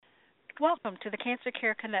Welcome to the Cancer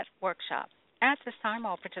Care Connect workshop. At this time,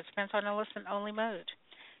 all participants are in a listen-only mode.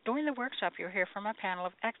 During the workshop, you'll hear from a panel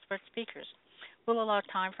of expert speakers. We'll allow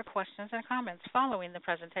time for questions and comments following the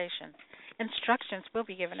presentation. Instructions will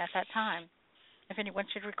be given at that time. If anyone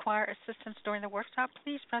should require assistance during the workshop,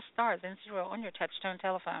 please press star then zero on your touch-tone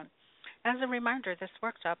telephone. As a reminder, this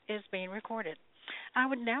workshop is being recorded. I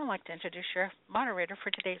would now like to introduce your moderator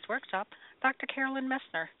for today's workshop, Dr. Carolyn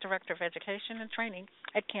Messner, Director of Education and Training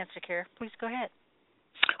at Cancer Care. Please go ahead.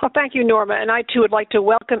 Well, thank you, Norma, and I, too, would like to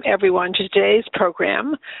welcome everyone to today's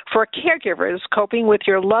program for caregivers coping with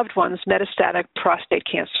your loved one's metastatic prostate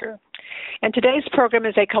cancer. And today's program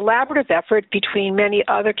is a collaborative effort between many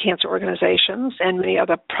other cancer organizations and many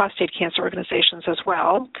other prostate cancer organizations as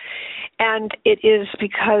well. And it is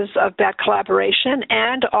because of that collaboration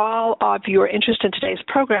and all of your interest in today's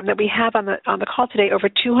program that we have on the call today over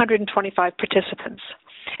 225 participants.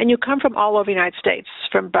 And you come from all over the United States,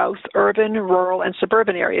 from both urban, rural, and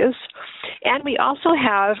suburban areas. And we also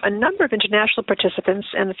have a number of international participants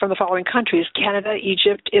from the following countries: Canada,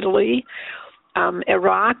 Egypt, Italy,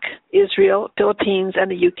 Iraq, Israel, Philippines,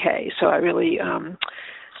 and the UK. So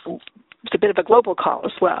it's a bit of a global call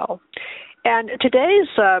as well. And today's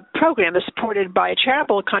program is supported by a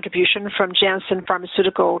charitable contribution from Janssen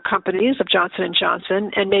Pharmaceutical Companies of Johnson & Johnson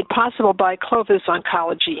and made possible by Clovis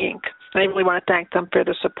Oncology, Inc. And I really want to thank them for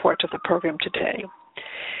their support of the program today.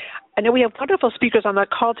 I know we have wonderful speakers on the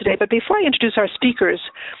call today, but before I introduce our speakers,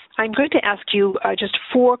 I'm going to ask you just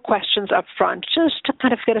 4 questions up front, just to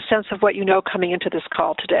kind of get a sense of what you know coming into this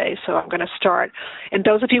call today. So I'm going to start. And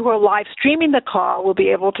those of you who are live streaming the call will be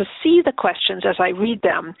able to see the questions as I read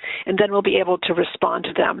them, and then we'll be able to respond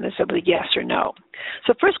to them as a yes or no.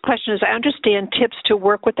 So first question is, I understand tips to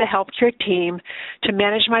work with the healthcare team to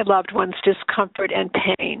manage my loved one's discomfort and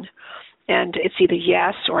pain. And it's either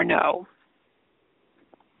yes or no.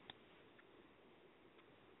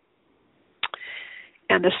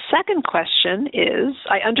 And the second question is,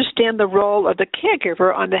 I understand the role of the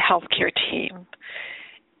caregiver on the healthcare team.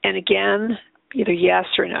 And again, either yes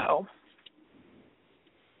or no.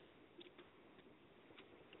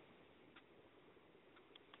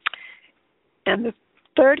 And the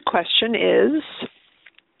third question is,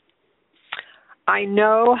 I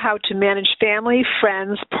know how to manage family,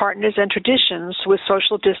 friends, partners, and traditions with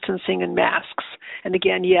social distancing and masks. And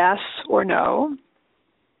again, yes or no.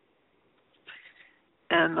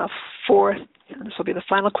 And the fourth, and this will be the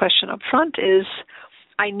final question up front, is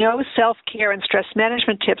I know self-care and stress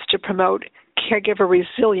management tips to promote caregiver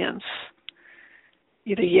resilience.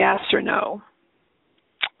 Either yes or no.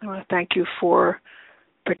 I want to thank you for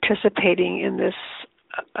participating in this,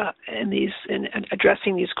 in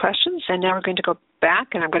addressing these questions. And now we're going to go back,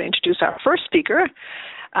 and I'm going to introduce our first speaker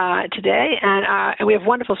today. And we have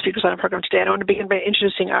wonderful speakers on our program today. And I want to begin by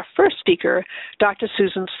introducing our first speaker, Dr.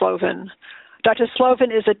 Susan Slovin. Dr.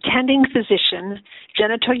 Slovin is attending physician,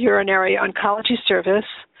 genitourinary oncology service,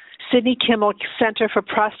 Sidney Kimmel Center for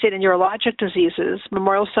Prostate and Urologic Diseases,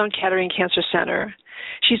 Memorial Sloan Kettering Cancer Center.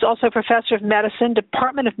 She's also professor of medicine,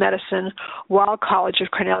 Department of Medicine, Weill College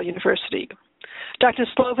of Cornell University. Dr.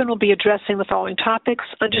 Slovin will be addressing the following topics: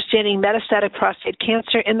 understanding metastatic prostate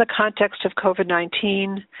cancer in the context of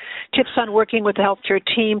COVID-19, tips on working with the healthcare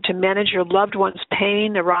team to manage your loved one's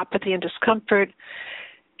pain, neuropathy, and discomfort,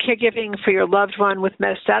 caregiving for your loved one with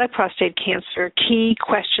metastatic prostate cancer, key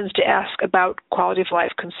questions to ask about quality of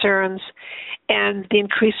life concerns, and the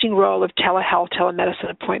increasing role of telehealth, telemedicine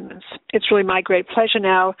appointments. It's really my great pleasure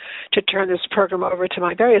now to turn this program over to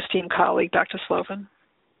my very esteemed colleague, Dr. Slovin.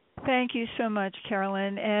 Thank you so much,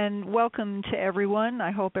 Carolyn, and welcome to everyone.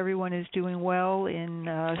 I hope everyone is doing well in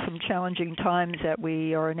some challenging times that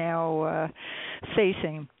we are now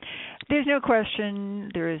facing. There's no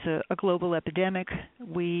question there is a global epidemic.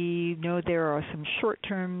 We know there are some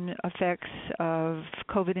short-term effects of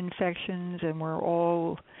COVID infections, and we're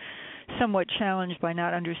all somewhat challenged by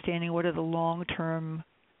not understanding what are the long-term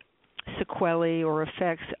sequelae or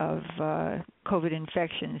effects of COVID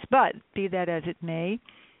infections. But be that as it may,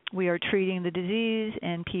 we are treating the disease,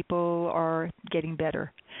 and people are getting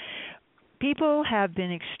better. People have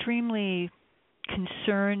been extremely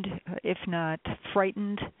concerned, if not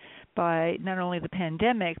frightened, by not only the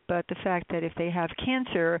pandemic, but the fact that if they have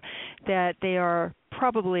cancer, that they are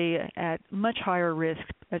probably at much higher risk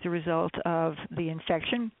as a result of the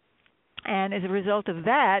infection. And as a result of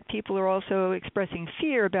that, people are also expressing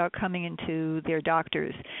fear about coming into their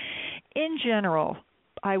doctors. In general,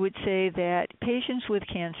 I would say that patients with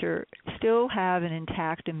cancer still have an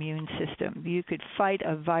intact immune system. You could fight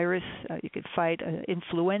a virus, you could fight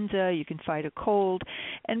influenza, you can fight a cold,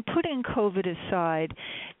 and putting COVID aside,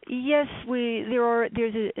 yes,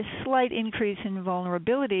 there's a slight increase in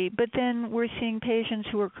vulnerability, but then we're seeing patients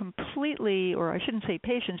who are completely, or I shouldn't say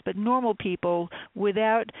patients, but normal people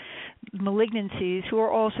without malignancies who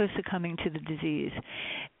are also succumbing to the disease.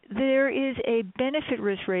 There is a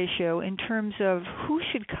benefit-risk ratio in terms of who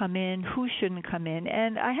should come in, who shouldn't come in.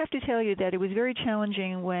 And I have to tell you that it was very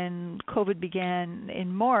challenging when COVID began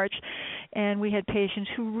in March, and we had patients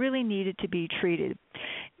who really needed to be treated.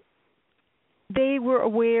 They were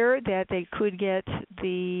aware that they could get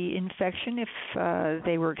the infection if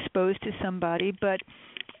they were exposed to somebody, but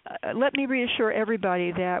let me reassure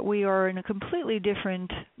everybody that we are in a completely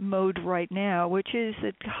different mode right now, which is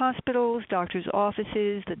that hospitals, doctors'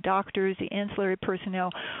 offices, the doctors, the ancillary personnel,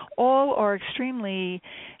 all are extremely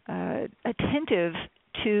attentive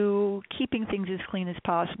to keeping things as clean as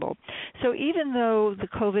possible. So even though the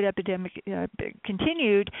COVID epidemic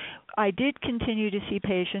continued, I did continue to see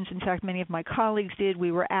patients. In fact, many of my colleagues did.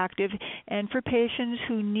 We were active. And for patients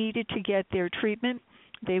who needed to get their treatment,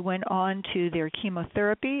 they went on to their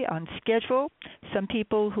chemotherapy on schedule. Some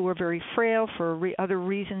people who were very frail for other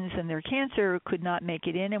reasons than their cancer could not make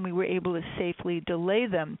it in, and we were able to safely delay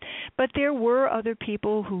them. But there were other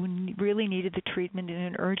people who really needed the treatment in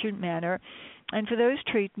an urgent manner. And for those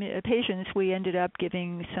patients, we ended up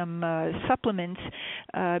giving some supplements,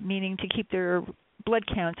 meaning to keep their blood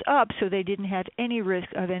counts up so they didn't have any risk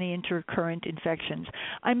of any intercurrent infections.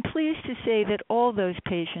 I'm pleased to say that all those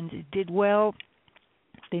patients did well.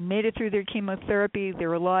 They made it through their chemotherapy.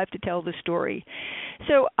 They're alive to tell the story.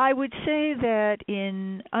 So I would say that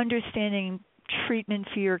in understanding treatment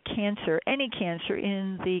for your cancer, any cancer,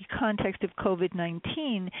 in the context of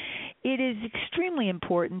COVID-19, it is extremely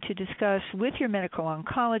important to discuss with your medical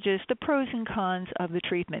oncologist the pros and cons of the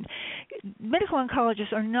treatment. Medical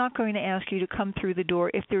oncologists are not going to ask you to come through the door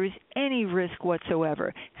if there is any risk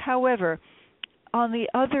whatsoever. However, on the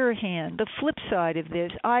other hand, the flip side of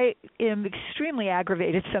this, I am extremely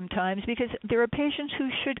aggravated sometimes because there are patients who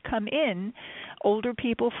should come in, older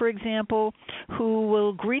people, for example, who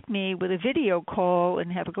will greet me with a video call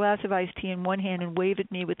and have a glass of iced tea in one hand and wave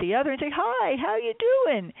at me with the other and say, "Hi, how you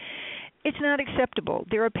doing?" It's not acceptable.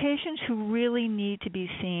 There are patients who really need to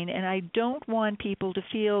be seen, and I don't want people to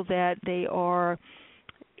feel that they are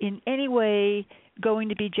in any way going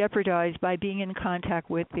to be jeopardized by being in contact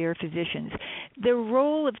with their physicians. The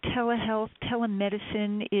role of telehealth,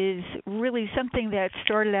 telemedicine is really something that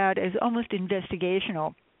started out as almost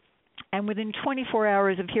investigational. And within 24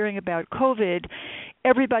 hours of hearing about COVID,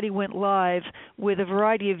 everybody went live with a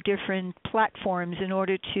variety of different platforms in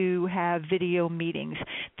order to have video meetings.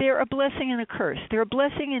 They're a blessing and a curse. They're a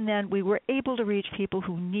blessing in that we were able to reach people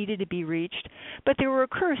who needed to be reached, but they were a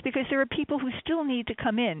curse because there are people who still need to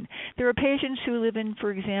come in. There are patients who live in,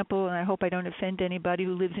 for example, and I hope I don't offend anybody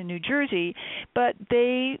who lives in New Jersey, but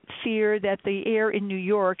they fear that the air in New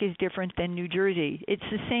York is different than New Jersey. It's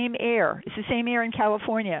the same air. It's the same air in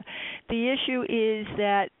California. The issue is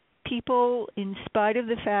that people, in spite of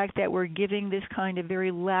the fact that we're giving this kind of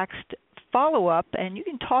very laxed follow-up, and you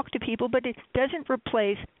can talk to people, but it doesn't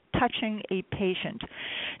replace touching a patient.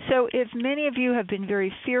 So if many of you have been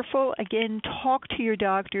very fearful, again, talk to your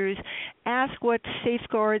doctors, ask what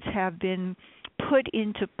safeguards have been put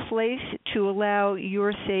into place to allow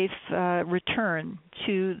your safe return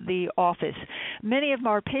to the office. Many of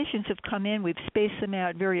our patients have come in, we've spaced them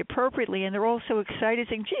out very appropriately, and they're all so excited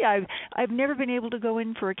saying, gee, I've never been able to go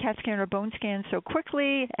in for a CAT scan or bone scan so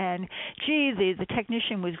quickly, and gee, the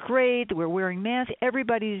technician was great, we're wearing masks,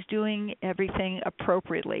 everybody's doing everything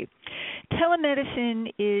appropriately.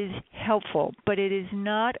 Telemedicine is helpful, but it is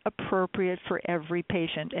not appropriate for every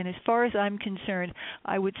patient, and as far as I'm concerned,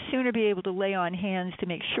 I would sooner be able to lay on hands to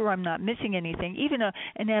make sure I'm not missing anything. Even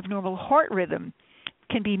an abnormal heart rhythm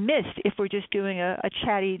can be missed if we're just doing a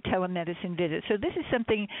chatty telemedicine visit. So this is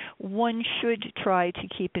something one should try to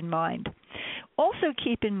keep in mind. Also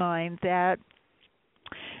keep in mind that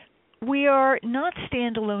we are not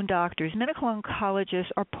standalone doctors. Medical oncologists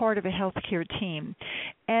are part of a healthcare team.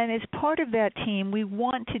 And as part of that team, we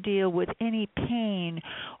want to deal with any pain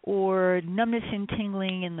or numbness and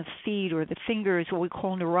tingling in the feet or the fingers, what we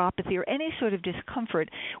call neuropathy, or any sort of discomfort.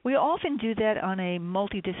 We often do that on a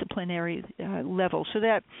multidisciplinary level, so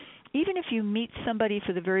that even if you meet somebody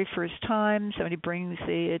for the very first time, somebody brings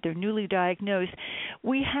they're newly diagnosed,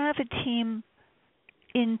 we have a team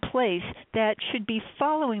in place that should be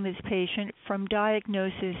following this patient from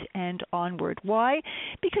diagnosis and onward. Why?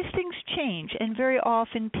 Because things change, and very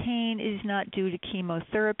often pain is not due to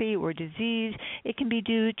chemotherapy or disease. It can be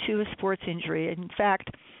due to a sports injury. In fact,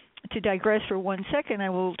 to digress for 1 second,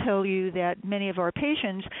 I will tell you that many of our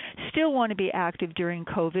patients still want to be active during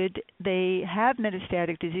COVID. They have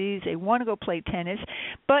metastatic disease. They want to go play tennis,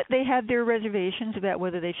 but they have their reservations about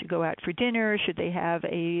whether they should go out for dinner, should they have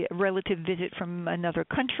a relative visit from another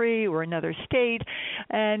country or another state,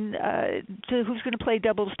 and who's going to play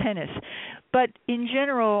doubles tennis. But in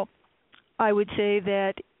general, I would say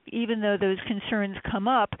that even though those concerns come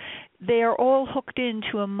up, they are all hooked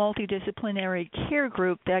into a multidisciplinary care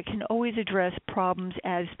group that can always address problems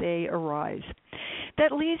as they arise.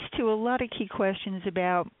 That leads to a lot of key questions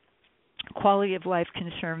about quality of life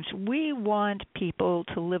concerns. We want people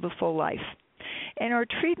to live a full life, and our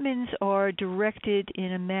treatments are directed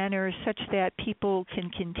in a manner such that people can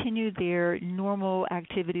continue their normal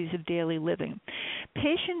activities of daily living.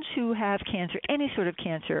 Patients who have cancer, any sort of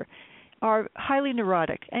cancer, are highly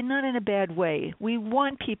neurotic, and not in a bad way. We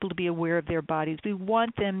want people to be aware of their bodies. We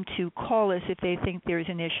want them to call us if they think there's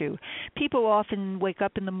an issue. People often wake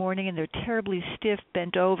up in the morning and they're terribly stiff,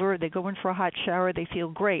 bent over. They go in for a hot shower. They feel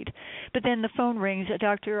great. But then the phone rings.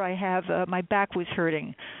 Doctor, I have my back was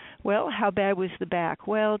hurting. Well, how bad was the back?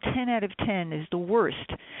 Well, 10 out of 10 is the worst.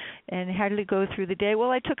 And how did it go through the day?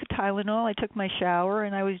 Well, I took a Tylenol, I took my shower,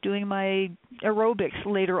 and I was doing my aerobics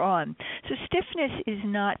later on. So stiffness is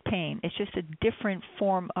not pain. It's just a different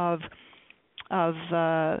form of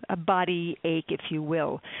a body ache, if you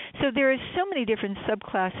will. So there are so many different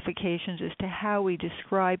subclassifications as to how we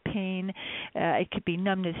describe pain. It could be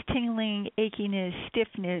numbness, tingling, achiness,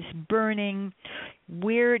 stiffness, burning.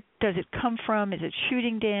 Where does it come from? Is it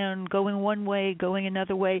shooting down, going one way, going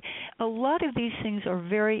another way? A lot of these things are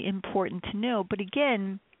very important to know. But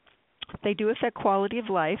again, they do affect quality of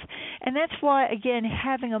life, and that's why, again,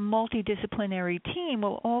 having a multidisciplinary team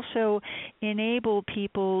will also enable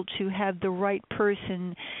people to have the right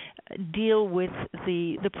person deal with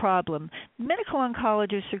the problem. Medical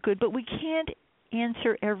oncologists are good, but we can't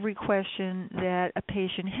answer every question that a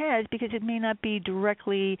patient has because it may not be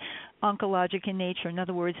directly oncologic in nature. In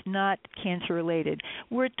other words, not cancer related.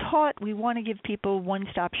 We're taught we want to give people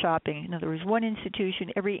one-stop shopping. In other words, one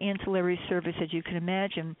institution, every ancillary service that you can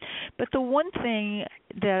imagine. But the one thing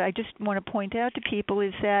that I just want to point out to people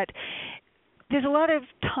is that there's a lot of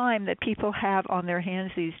time that people have on their hands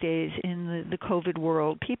these days in the COVID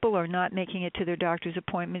world. People are not making it to their doctor's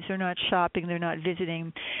appointments. They're not shopping. They're not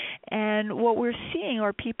visiting. And what we're seeing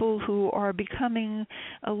are people who are becoming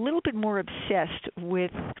a little bit more obsessed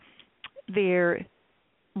with their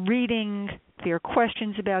reading, their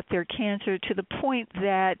questions about their cancer, to the point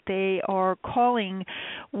that they are calling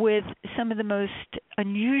with some of the most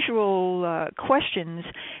unusual questions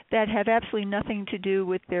that have absolutely nothing to do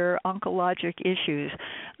with their oncologic issues.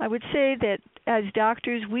 I would say that as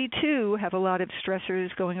doctors, we too have a lot of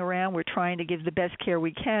stressors going around. We're trying to give the best care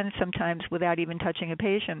we can, sometimes without even touching a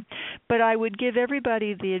patient. But I would give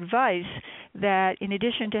everybody the advice that in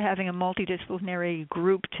addition to having a multidisciplinary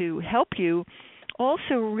group to help you,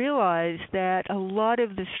 also realize that a lot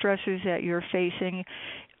of the stressors that you're facing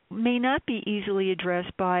may not be easily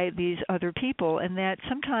addressed by these other people, and that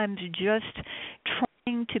sometimes just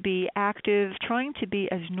trying to be active, trying to be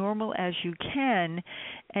as normal as you can,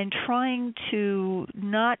 and trying to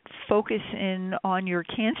not focus in on your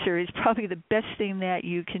cancer is probably the best thing that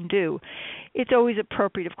you can do. It's always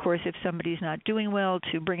appropriate, of course, if somebody's not doing well,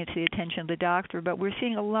 to bring it to the attention of the doctor, but we're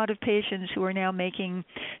seeing a lot of patients who are now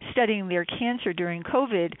studying their cancer during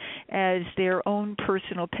COVID as their own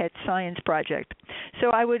personal pet science project. So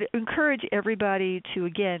I would encourage everybody to,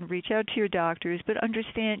 again, reach out to your doctors, but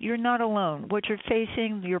understand you're not alone. What you're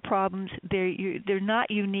facing, your problems, they're not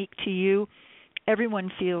unique to you.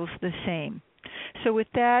 Everyone feels the same. So with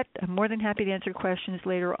that, I'm more than happy to answer questions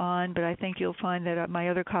later on, but I think you'll find that my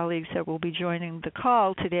other colleagues that will be joining the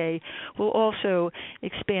call today will also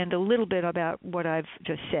expand a little bit about what I've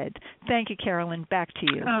just said. Thank you, Carolyn. Back to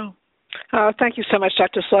you. Oh, thank you so much,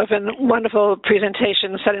 Dr. Slovin. Wonderful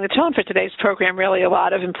presentation, setting the tone for today's program. Really a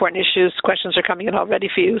lot of important issues. Questions are coming in already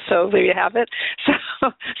for you, so there you have it.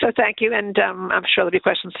 So thank you, and I'm sure there'll be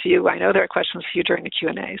questions for you. I know there are questions for you during the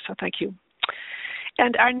Q&A, so thank you.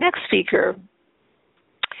 And our next speaker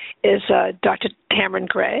is Dr. Cameron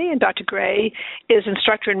Gray, and Dr. Gray is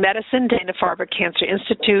instructor in medicine, Dana-Farber Cancer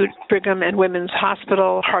Institute, Brigham and Women's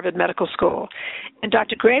Hospital, Harvard Medical School. And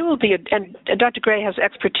Dr. Gray Dr. Gray has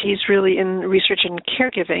expertise really in research in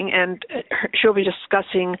caregiving, and she'll be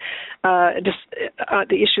discussing the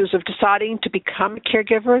issues of deciding to become a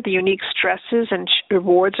caregiver, the unique stresses and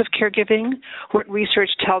rewards of caregiving, what research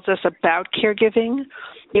tells us about caregiving,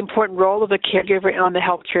 the important role of the caregiver on the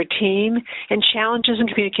healthcare team, and challenges in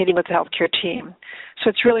communicating with the healthcare team. So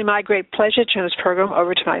it's really my great pleasure to turn this program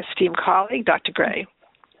over to my esteemed colleague, Dr. Gray.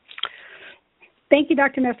 Thank you,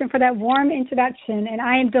 Dr. Meston, for that warm introduction, and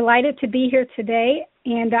I am delighted to be here today.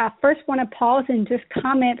 And I first want to pause and just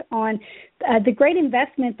comment on the great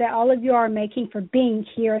investment that all of you are making for being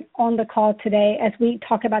here on the call today as we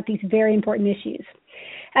talk about these very important issues.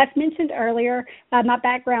 As mentioned earlier, my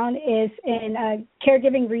background is in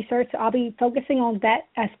caregiving research, so I'll be focusing on that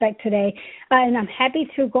aspect today. And I'm happy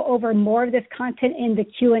to go over more of this content in the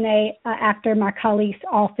Q&A after my colleagues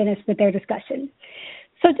all finish with their discussion.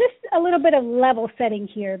 So just a little bit of level setting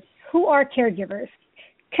here. Who are caregivers?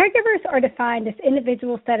 Caregivers are defined as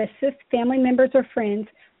individuals that assist family members or friends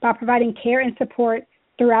by providing care and support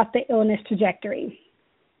throughout the illness trajectory.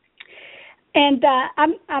 And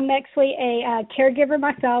I'm actually a caregiver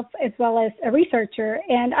myself as well as a researcher,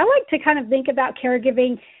 and I like to kind of think about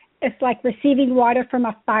caregiving as like receiving water from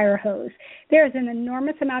a fire hose. There is an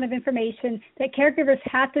enormous amount of information that caregivers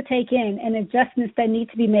have to take in and adjustments that need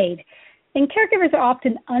to be made. And caregivers are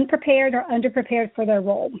often unprepared or underprepared for their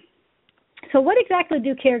role. So what exactly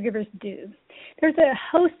do caregivers do? There's a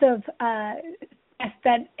host of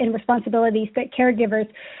aspects and responsibilities that caregivers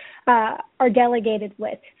are delegated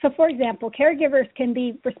with. So, for example, caregivers can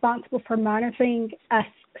be responsible for monitoring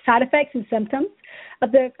side effects and symptoms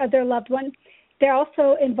of their loved one. They're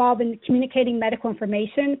also involved in communicating medical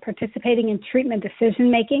information, participating in treatment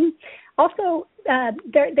decision-making. Also,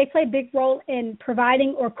 they play a big role in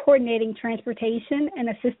providing or coordinating transportation and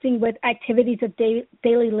assisting with activities of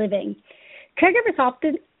daily living. Caregivers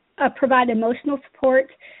often provide emotional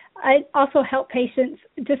support. I also help patients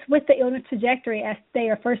just with the illness trajectory as they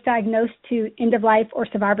are first diagnosed to end of life or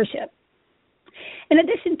survivorship. In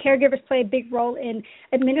addition, caregivers play a big role in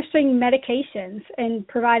administering medications and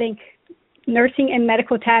providing nursing and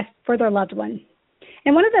medical tasks for their loved one.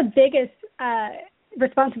 And one of the biggest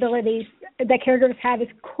responsibilities that caregivers have is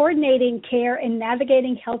coordinating care and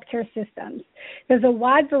navigating healthcare systems. There's a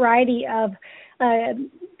wide variety of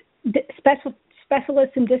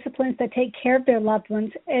specialists and disciplines that take care of their loved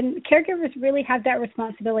ones, and caregivers really have that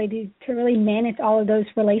responsibility to really manage all of those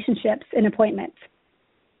relationships and appointments.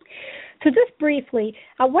 So just briefly,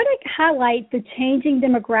 I want to highlight the changing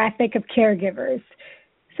demographic of caregivers.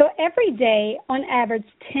 So every day, on average,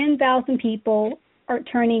 10,000 people are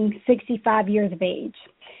turning 65 years of age.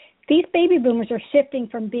 These baby boomers are shifting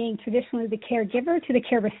from being traditionally the caregiver to the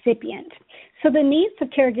care recipient. So the needs of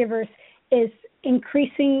caregivers is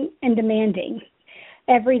increasing and demanding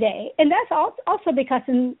every day. And that's also because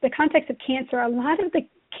in the context of cancer, a lot of the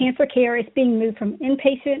cancer care is being moved from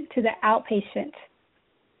inpatient to the outpatient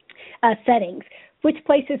settings, which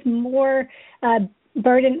places more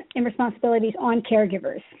burden and responsibilities on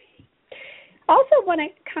caregivers. I also want to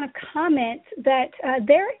kind of comment that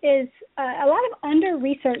there is a lot of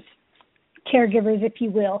under-researched caregivers, if you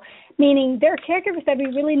will, meaning there are caregivers that we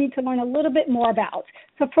really need to learn a little bit more about.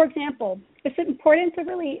 So, for example, it's important to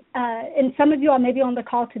really, and some of you all may be on the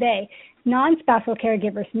call today, non-spousal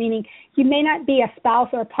caregivers, meaning you may not be a spouse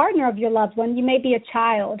or a partner of your loved one, you may be a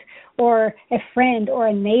child or a friend or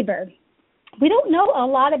a neighbor. We don't know a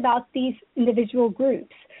lot about these individual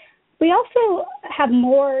groups. We also have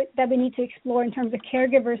more that we need to explore in terms of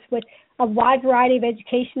caregivers with a wide variety of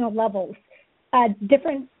educational levels,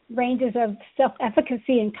 different ranges of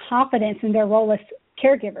self-efficacy and confidence in their role as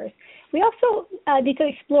caregivers. We also need to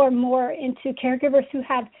explore more into caregivers who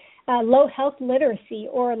have low health literacy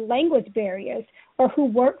or language barriers or who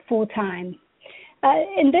work full-time.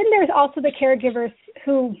 And then there's also the caregivers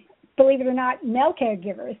who, believe it or not, male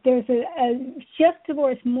caregivers. There's a shift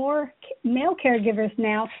towards more male caregivers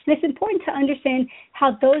now, and it's important to understand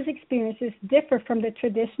how those experiences differ from the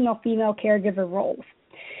traditional female caregiver roles.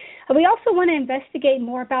 We also want to investigate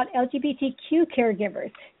more about LGBTQ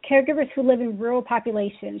caregivers who live in rural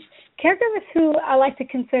populations, caregivers who I like to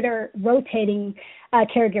consider rotating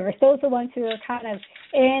caregivers. Those are the ones who are kind of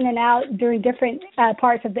in and out during different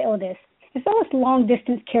parts of the illness, as well as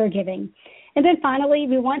long-distance caregiving. And then finally,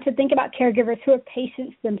 we want to think about caregivers who are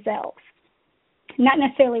patients themselves, not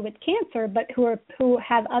necessarily with cancer, but who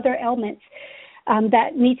have other ailments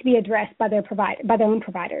that need to be addressed by their own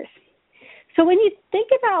providers. So when you think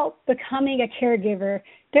about becoming a caregiver,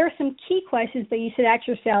 there are some key questions that you should ask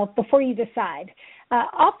yourself before you decide.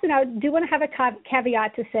 Often I do want to have a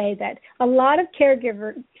caveat to say that a lot of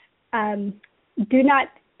caregivers do not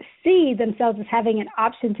see themselves as having an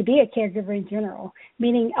option to be a caregiver in general,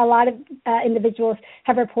 meaning a lot of individuals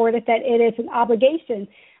have reported that it is an obligation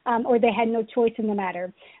or they had no choice in the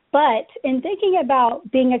matter. But in thinking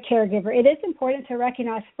about being a caregiver, it is important to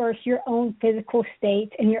recognize first your own physical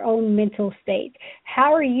state and your own mental state.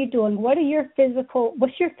 How are you doing? What's your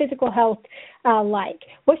physical health like?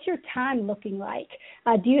 What's your time looking like?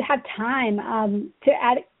 Do you have time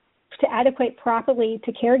to adequate properly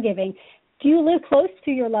to caregiving? Do you live close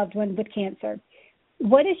to your loved one with cancer?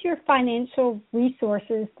 What does your financial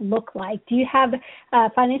resources look like? Do you have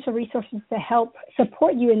financial resources to help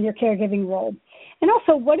support you in your caregiving role? And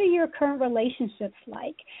also, what are your current relationships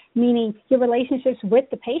like, meaning your relationships with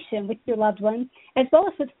the patient, with your loved one, as well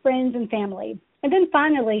as with friends and family? And then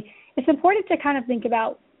finally, it's important to kind of think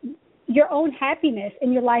about your own happiness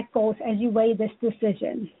and your life goals as you weigh this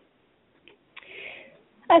decision.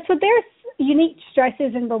 So there's unique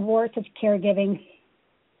stresses and rewards of caregiving.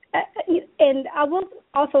 And I will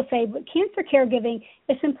also say, with cancer caregiving,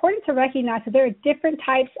 it's important to recognize that there are different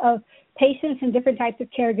types of patients and different types of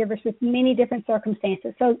caregivers with many different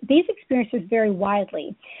circumstances. So these experiences vary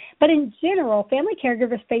widely. But in general, family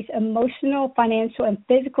caregivers face emotional, financial, and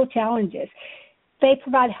physical challenges. They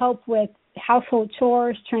provide help with household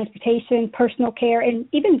chores, transportation, personal care, and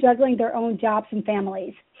even juggling their own jobs and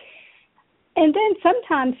families. And then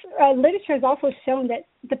sometimes literature has also shown that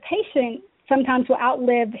the patient sometimes will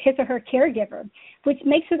outlive his or her caregiver, which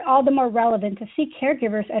makes it all the more relevant to see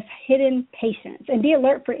caregivers as hidden patients and be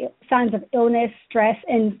alert for signs of illness, stress,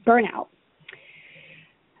 and burnout.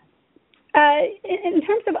 In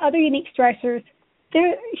terms of other unique stressors,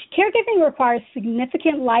 caregiving requires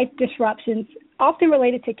significant life disruptions, often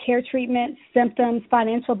related to care treatments, symptoms,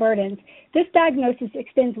 financial burdens. This diagnosis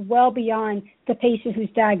extends well beyond the patient who's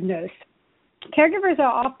diagnosed. Caregivers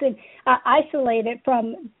are often isolated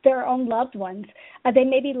from their own loved ones. They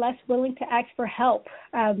may be less willing to ask for help.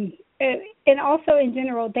 And also, in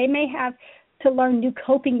general, they may have to learn new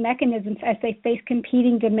coping mechanisms as they face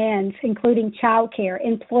competing demands, including childcare,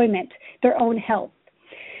 employment, their own health.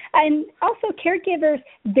 And also, caregivers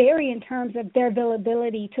vary in terms of their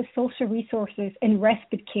availability to social resources and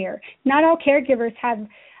respite care. Not all caregivers have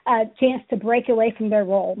a chance to break away from their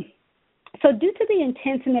role. So due to the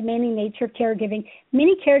intense and demanding nature of caregiving,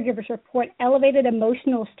 many caregivers report elevated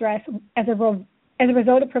emotional stress as a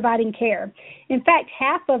result of providing care. In fact,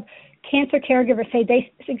 half of cancer caregivers say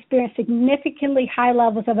they experience significantly high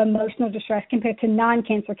levels of emotional distress compared to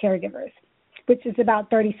non-cancer caregivers, which is about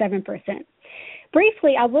 37%.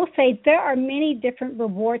 Briefly, I will say there are many different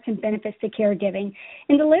rewards and benefits to caregiving.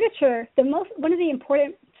 In the literature, one of the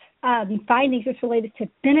important findings is related to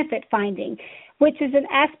benefit finding, which is an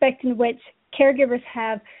aspect in which caregivers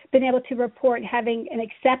have been able to report having an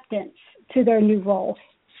acceptance to their new role.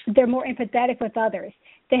 They're more empathetic with others.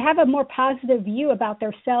 They have a more positive view about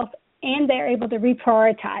their self, and they're able to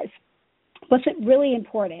reprioritize what's really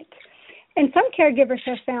important. And some caregivers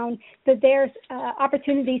have found that there's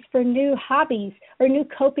opportunities for new hobbies or new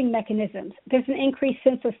coping mechanisms. There's an increased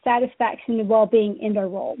sense of satisfaction and well-being in their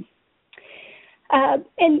role.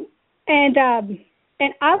 And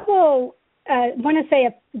I will want to say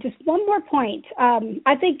just one more point.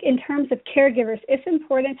 I think in terms of caregivers, it's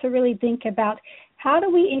important to really think about how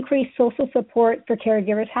do we increase social support for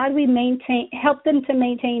caregivers? How do we help them to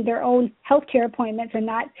maintain their own healthcare appointments and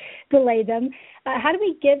not delay them? How do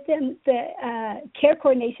we give them the care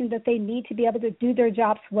coordination that they need to be able to do their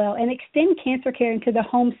jobs well and extend cancer care into the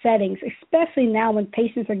home settings, especially now when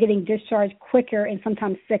patients are getting discharged quicker and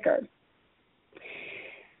sometimes sicker?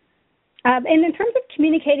 And in terms of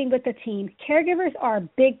communicating with the team, caregivers are a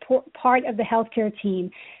big part of the healthcare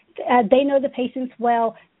team. They know the patients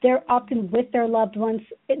well. They're often with their loved ones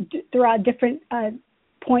throughout different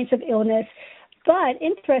points of illness. But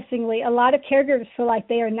interestingly, a lot of caregivers feel like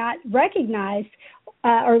they are not recognized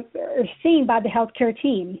or seen by the healthcare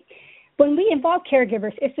team. When we involve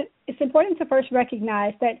caregivers, it's important to first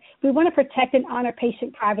recognize that we want to protect and honor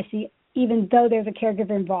patient privacy even though there's a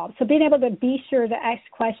caregiver involved. So being able to be sure to ask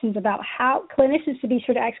questions about clinicians should be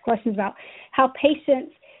sure to ask questions about how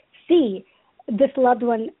patients see this loved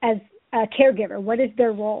one as a caregiver. What is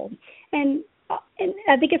their role? And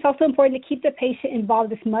I think it's also important to keep the patient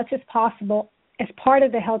involved as much as possible as part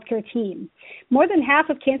of the healthcare team. More than half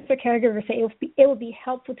of cancer caregivers say it will be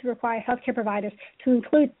helpful to require healthcare providers to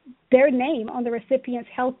include their name on the recipient's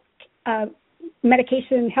health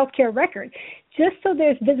medication healthcare record, just so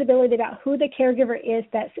there's visibility about who the caregiver is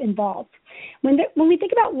that's involved. When we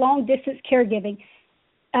think about long-distance caregiving,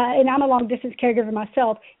 and I'm a long-distance caregiver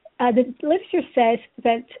myself, the literature says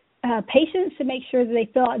that patients should make sure that they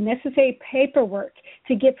fill out necessary paperwork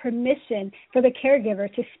to get permission for the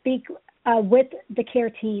caregiver to speak with the care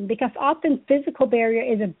team, because often physical barrier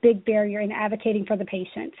is a big barrier in advocating for the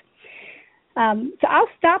patient. So I'll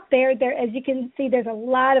stop there. As you can see, there's a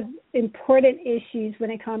lot of important issues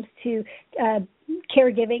when it comes to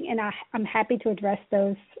caregiving, and I'm happy to address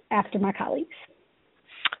those after my colleagues.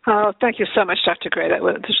 Thank you so much, Dr. Gray. That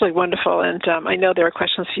was really wonderful, and I know there were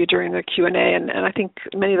questions for you during the Q&A, and I think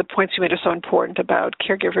many of the points you made are so important about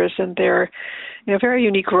caregivers and their very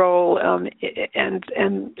unique role, and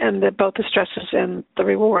both the stresses and the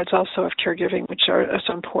rewards also of caregiving, which are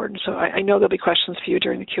so important. So I know there'll be questions for you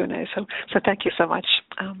during the Q&A. So thank you so much.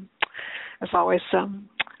 As always,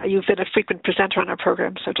 you've been a frequent presenter on our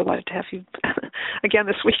program, so delighted to have you again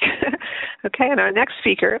this week. Okay, and our next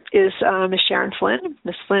speaker is Ms. Sharon Flynn.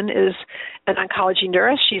 Ms. Flynn is an oncology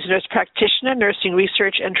nurse. She's a nurse practitioner, nursing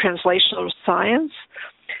research and translational science,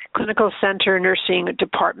 clinical center nursing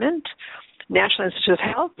department, National Institute of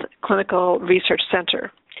Health, Clinical Research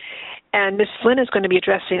Center. And Ms. Flynn is going to be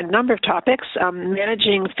addressing a number of topics,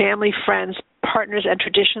 managing family, friends, partners, and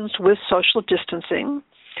traditions with social distancing,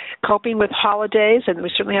 coping with holidays, and we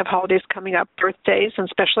certainly have holidays coming up, birthdays and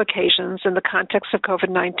special occasions in the context of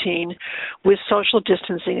COVID-19 with social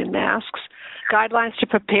distancing and masks, guidelines to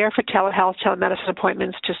prepare for telehealth, telemedicine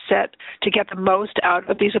appointments to get the most out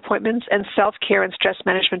of these appointments, and self-care and stress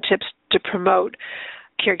management tips to promote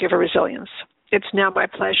caregiver resilience. It's now my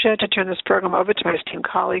pleasure to turn this program over to my esteemed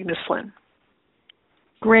colleague, Ms. Flynn.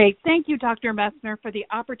 Great. Thank you, Dr. Messner, for the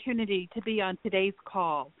opportunity to be on today's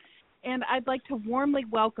call. And I'd like to warmly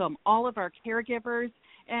welcome all of our caregivers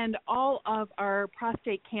and all of our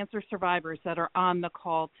prostate cancer survivors that are on the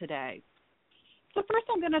call today. So first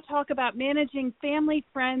I'm going to talk about managing family,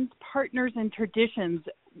 friends, partners, and traditions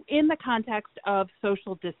in the context of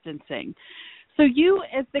social distancing. So you,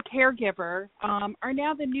 as the caregiver, are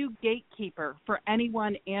now the new gatekeeper for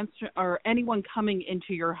anyone coming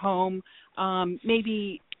into your home.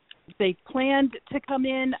 Maybe they've planned to come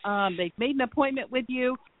in, they've made an appointment with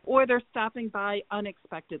you, or they're stopping by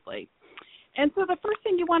unexpectedly. And so the first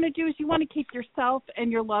thing you want to do is you want to keep yourself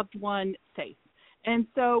and your loved one safe. And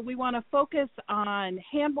so we want to focus on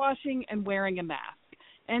hand washing and wearing a mask.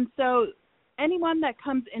 And so anyone that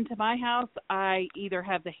comes into my house, I either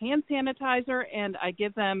have the hand sanitizer and I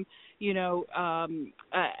give them, a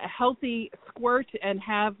healthy squirt and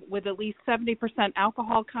have with at least 70%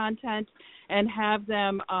 alcohol content and have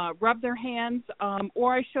them rub their hands,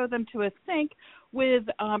 or I show them to a sink with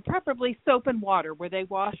preferably soap and water where they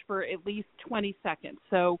wash for at least 20 seconds.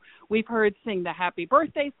 So we've heard sing the happy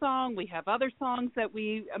birthday song. We have other songs that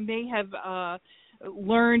we may have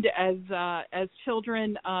learned as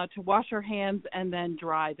children to wash our hands and then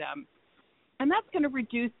dry them. And that's going to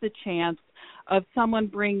reduce the chance of someone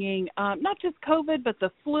bringing not just COVID, but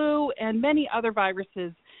the flu and many other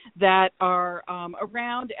viruses that are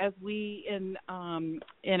around as we in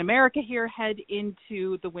America here head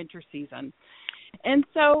into the winter season. And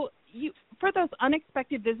so for those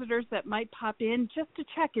unexpected visitors that might pop in just to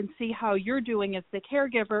check and see how you're doing as the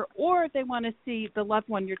caregiver, or if they want to see the loved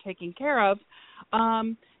one you're taking care of,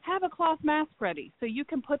 have a cloth mask ready. So you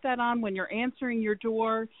can put that on when you're answering your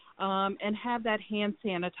door and have that hand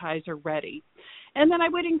sanitizer ready. And then I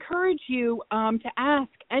would encourage you to ask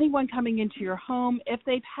anyone coming into your home if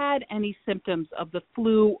they've had any symptoms of the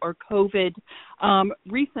flu or COVID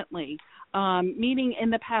recently, meaning in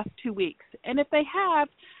the past 2 weeks. And if they have,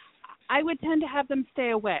 I would tend to have them stay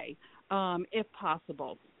away if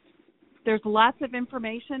possible. There's lots of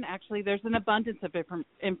information. Actually, there's an abundance of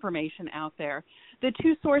information out there. The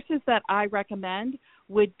two sources that I recommend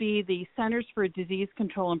would be the Centers for Disease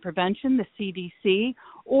Control and Prevention, the CDC,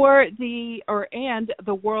 and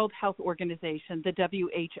the World Health Organization, the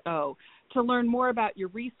WHO, to learn more about your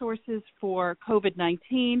resources for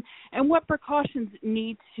COVID-19 and what precautions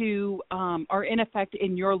are in effect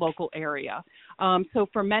in your local area. So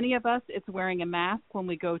for many of us, it's wearing a mask when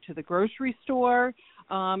we go to the grocery store.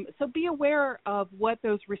 So be aware of what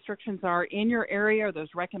those restrictions are in your area, or those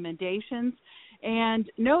recommendations, and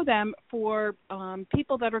know them for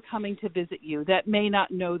people that are coming to visit you that may not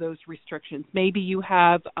know those restrictions. Maybe you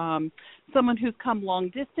have someone who's come long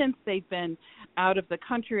distance. They've been out of the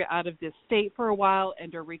country, out of this state for a while,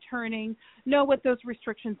 and are returning. Know what those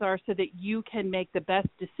restrictions are so that you can make the best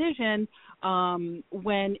decision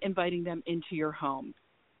when inviting them into your home.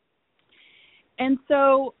 And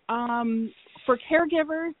so For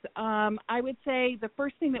caregivers, I would say the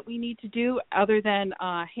first thing that we need to do, other than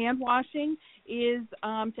hand washing, is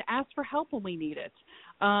to ask for help when we need it.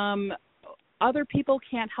 Other people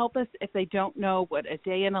can't help us if they don't know what a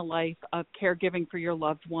day in the life of caregiving for your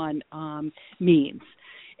loved one means.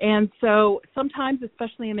 And so sometimes,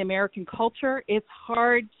 especially in the American culture, it's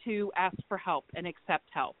hard to ask for help and accept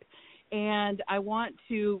help. And I want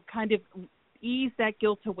to kind of ease that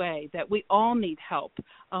guilt away, that we all need help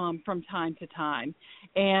from time to time.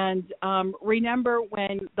 And remember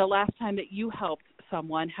when the last time that you helped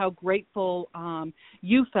someone, how grateful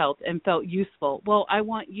you felt and felt useful. Well, I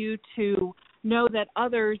want you to know that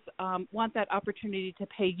others want that opportunity to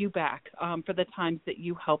pay you back for the times that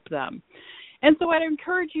you help them. And so I'd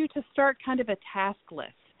encourage you to start kind of a task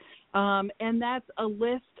list. And that's a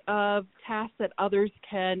list of tasks that others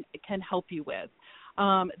can help you with.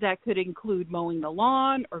 That could include mowing the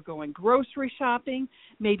lawn or going grocery shopping.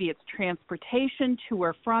 Maybe it's transportation to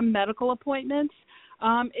or from medical appointments.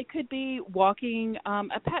 It could be walking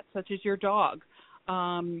a pet, such as your dog,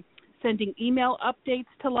 sending email updates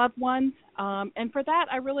to loved ones. And for that,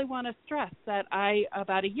 I really want to stress that I,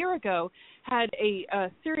 about a year ago, had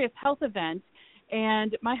a serious health event,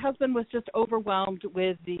 and my husband was just overwhelmed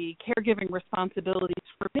with the caregiving responsibilities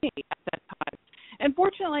for me at that time. And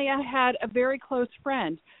fortunately, I had a very close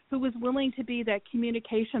friend who was willing to be that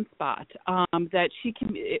communication spot, that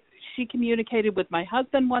she communicated with my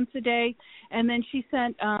husband once a day, and then she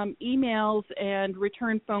sent emails and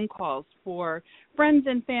returned phone calls for friends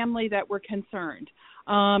and family that were concerned.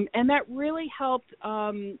 And that really helped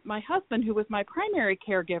my husband, who was my primary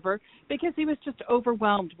caregiver, because he was just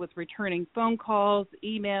overwhelmed with returning phone calls,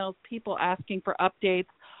 emails, people asking for updates.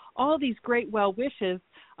 All these great well wishes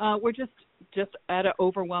were just at an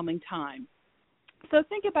overwhelming time. So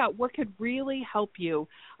think about what could really help you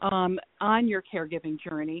on your caregiving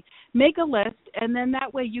journey. Make a list, and then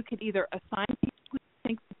that way you could either assign people who you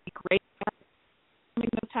think would be great at doing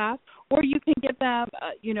those tasks, or you can give them,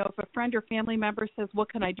 if a friend or family member says,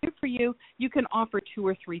 what can I do for you, you can offer 2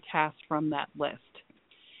 or 3 tasks from that list.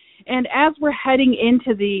 And as we're heading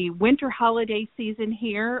into the winter holiday season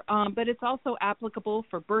here, but it's also applicable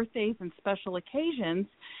for birthdays and special occasions,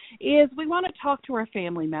 is we want to talk to our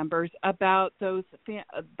family members about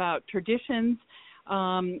about traditions,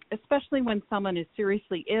 especially when someone is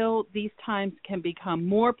seriously ill. These times can become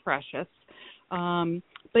more precious.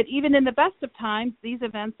 But even in the best of times, these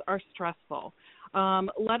events are stressful.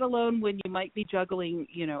 Let alone when you might be juggling,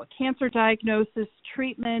 a cancer diagnosis,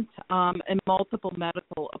 treatment, and multiple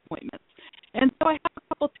medical appointments. And so I have a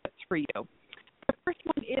couple tips for you. The first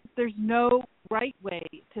one is there's no right way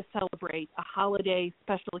to celebrate a holiday,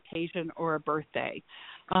 special occasion, or a birthday.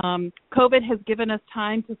 COVID has given us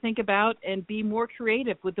time to think about and be more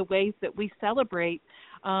creative with the ways that we celebrate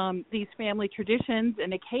these family traditions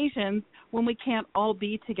and occasions when we can't all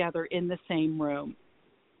be together in the same room.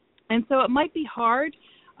 And so it might be hard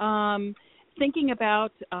thinking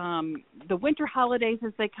about the winter holidays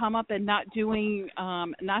as they come up and not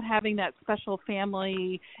having that special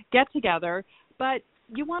family get-together, but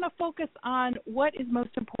you want to focus on what is most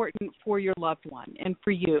important for your loved one and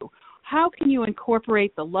for you. How can you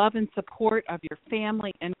incorporate the love and support of your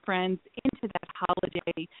family and friends into that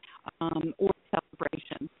holiday or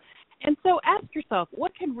celebration? And so ask yourself,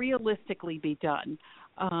 what can realistically be done?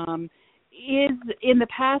 Is in the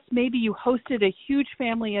past, maybe you hosted a huge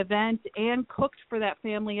family event and cooked for that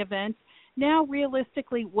family event. Now,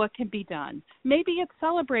 realistically, what can be done? Maybe it's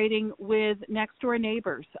celebrating with next-door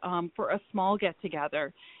neighbors for a small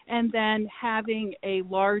get-together, and then having a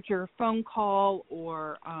larger phone call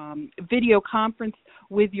or video conference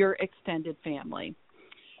with your extended family.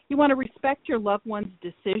 You want to respect your loved one's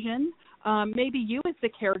decision. Maybe you, as the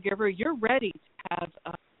caregiver, you're ready to have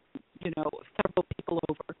several people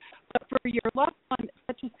over. But for your loved one,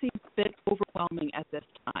 that just seems a bit overwhelming at this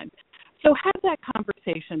time. So have that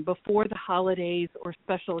conversation before the holidays or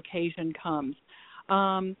special occasion comes.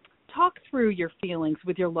 Talk through your feelings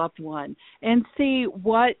with your loved one and see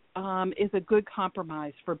what is a good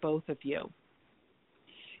compromise for both of you.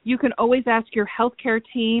 You can always ask your healthcare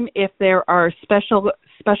team if there are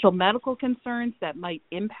special medical concerns that might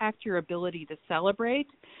impact your ability to celebrate.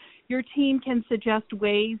 Your team can suggest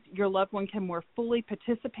ways your loved one can more fully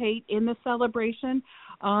participate in the celebration,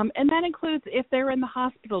 and that includes if they're in the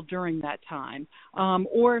hospital during that time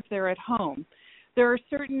or if they're at home. There are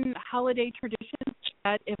certain holiday traditions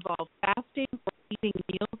that involve fasting or eating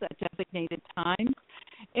meals at designated times,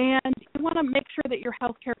 and you want to make sure that your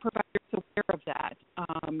healthcare provider is aware of that.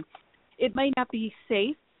 It might not be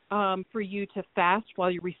safe for you to fast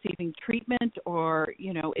while you're receiving treatment, or,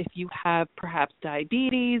 if you have perhaps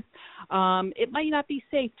diabetes, it might not be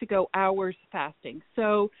safe to go hours fasting.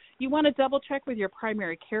 So you want to double check with your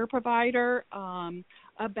primary care provider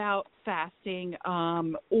about fasting,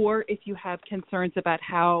 or if you have concerns about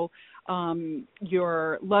how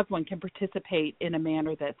your loved one can participate in a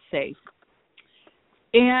manner that's safe.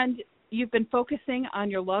 And you've been focusing on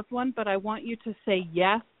your loved one, but I want you to say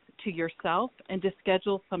yes to yourself and to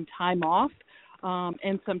schedule some time off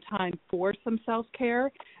and some time for some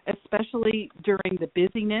self-care, especially during the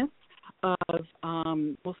busyness of,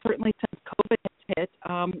 certainly since COVID has hit,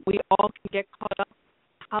 we all can get caught up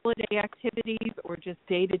in holiday activities or just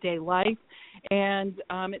day-to-day life, and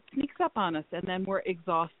it sneaks up on us, and then we're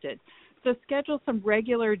exhausted. So schedule some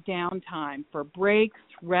regular downtime for breaks,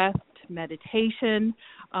 rest, meditation.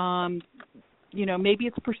 Maybe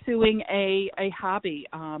it's pursuing a hobby,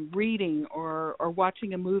 reading or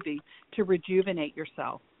watching a movie to rejuvenate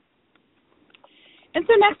yourself. And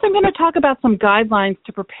so next I'm going to talk about some guidelines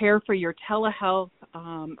to prepare for your telehealth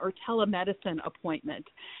or telemedicine appointment.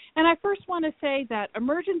 And I first want to say that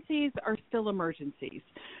emergencies are still emergencies.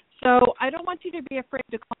 So I don't want you to be afraid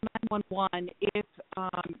to call 911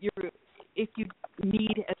 if you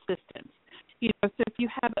need assistance. So if you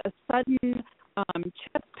have a sudden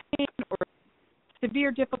chest pain or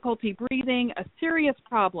severe difficulty breathing, a serious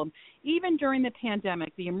problem, even during the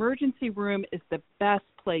pandemic, the emergency room is the best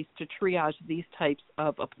place to triage these types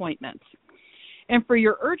of appointments. And for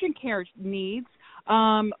your urgent care needs,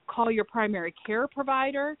 call your primary care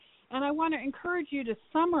provider. And I want to encourage you to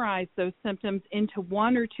summarize those symptoms into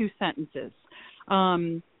 1 or 2 sentences.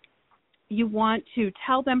 You want to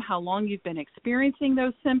tell them how long you've been experiencing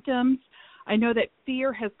those symptoms. I know that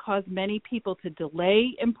fear has caused many people to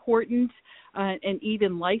delay important and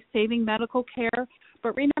even life-saving medical care,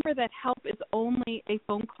 but remember that help is only a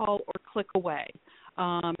phone call or click away.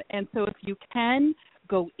 And so if you can,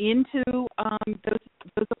 go into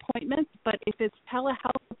those appointments, but if it's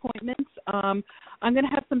telehealth appointments, I'm going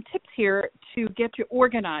to have some tips here to get you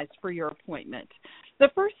organized for your appointment. The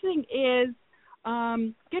first thing is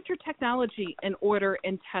get your technology in order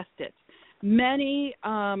and test it. Many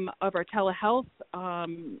of our telehealth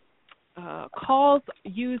calls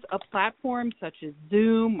use a platform such as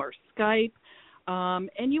Zoom or Skype,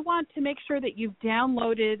 and you want to make sure that you've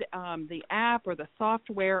downloaded the app or the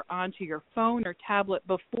software onto your phone or tablet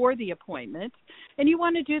before the appointment, and you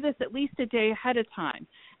want to do this at least a day ahead of time.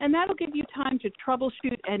 And that'll give you time to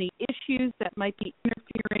troubleshoot any issues that might be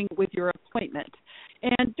interfering with your appointment.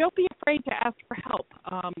 And don't be afraid to ask for help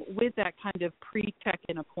with that kind of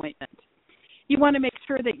pre-check-in appointment. You want to make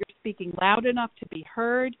sure that you're speaking loud enough to be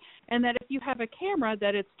heard, and that if you have a camera,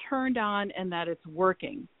 that it's turned on and that it's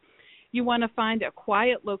working. You want to find a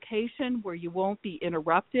quiet location where you won't be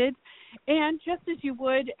interrupted. And just as you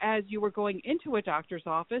would as you were going into a doctor's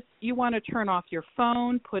office, you want to turn off your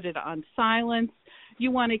phone, put it on silence.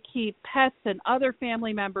 You want to keep pets and other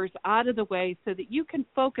family members out of the way so that you can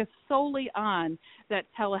focus solely on that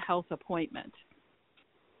telehealth appointment.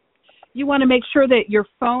 You want to make sure that your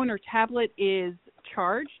phone or tablet is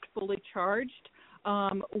charged, fully charged,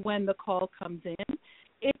 when the call comes in.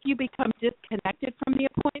 If you become disconnected from the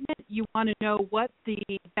appointment, you want to know what the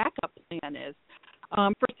backup plan is.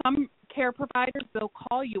 For some care providers, they'll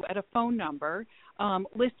call you at a phone number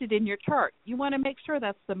listed in your chart. You want to make sure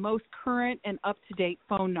that's the most current and up-to-date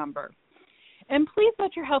phone number. And please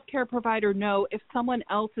let your healthcare provider know if someone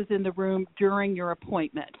else is in the room during your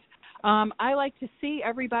appointment. I like to see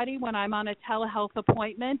everybody when I'm on a telehealth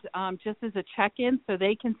appointment just as a check-in so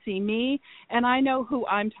they can see me and I know who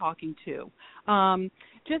I'm talking to.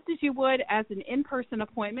 Just as you would as an in-person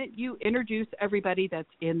appointment, you introduce everybody that's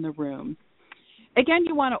in the room. Again,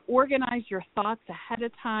 you want to organize your thoughts ahead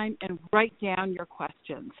of time and write down your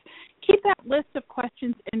questions. Keep that list of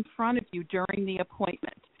questions in front of you during the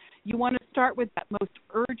appointment. You want to start with that most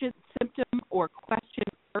urgent symptom or question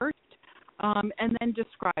first, and then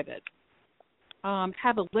describe it.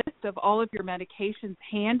 Have a list of all of your medications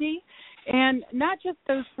handy, and not just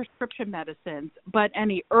those prescription medicines, but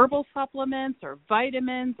any herbal supplements or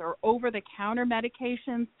vitamins or over-the-counter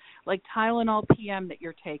medications like Tylenol PM that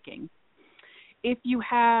you're taking. If you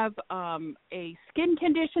have a skin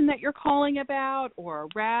condition that you're calling about or a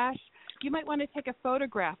rash, you might want to take a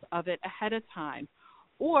photograph of it ahead of time.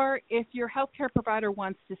 Or if your healthcare provider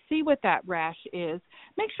wants to see what that rash is,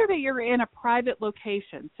 make sure that you're in a private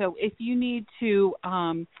location. So if you need to,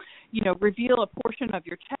 reveal a portion of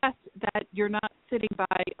your chest, that you're not sitting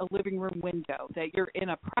by a living room window, that you're in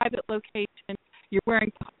a private location, you're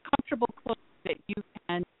wearing comfortable clothes that you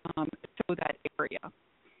can show that area.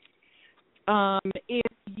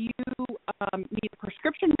 If you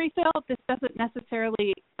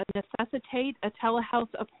necessitate a telehealth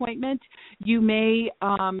appointment, you may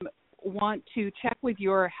want to check with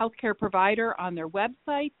your healthcare provider on their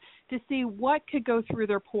website to see what could go through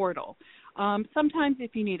their portal. Sometimes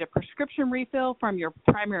if you need a prescription refill from your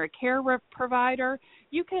primary care provider,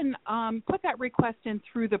 you can put that request in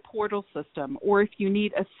through the portal system, or if you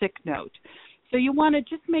need a sick note. So you want to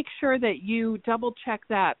just make sure that you double check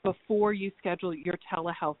that before you schedule your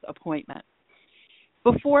telehealth appointment.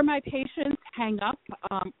 Before my patients hang up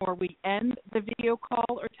or we end the video call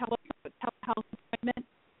or telehealth appointment,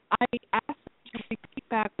 I ask them to repeat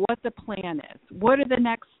back what the plan is. What are the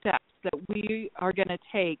next steps that we are going to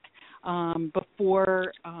take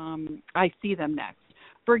before I see them next?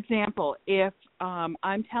 For example, if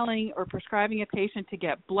I'm telling or prescribing a patient to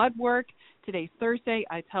get blood work, today's Thursday,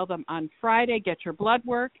 I tell them on Friday, get your blood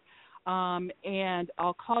work, and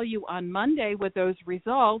I'll call you on Monday with those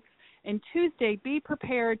results, and Tuesday, be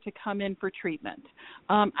prepared to come in for treatment.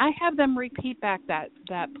 I have them repeat back that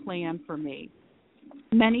plan for me.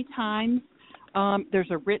 Many times,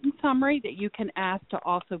 there's a written summary that you can ask to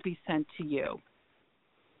also be sent to you.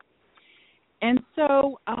 And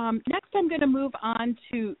so next I'm going to move on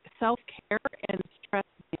to self-care and stress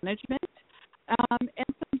management. And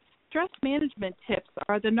some stress management tips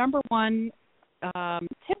are the number one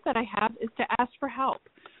tip that I have is to ask for help.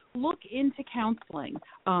 Look into counseling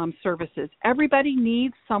services. Everybody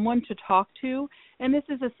needs someone to talk to, and this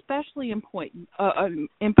is especially important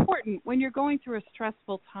when you're going through a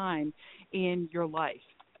stressful time in your life.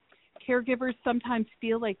 Caregivers sometimes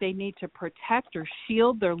feel like they need to protect or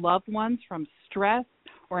shield their loved ones from stress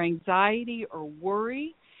or anxiety or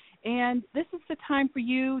worry, and this is the time for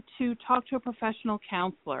you to talk to a professional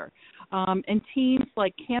counselor. And teams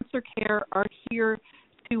like Cancer Care are here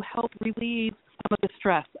to help relieve some of the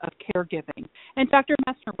stress of caregiving. And Dr.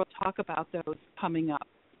 Messner will talk about those coming up.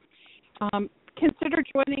 Consider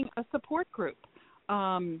joining a support group.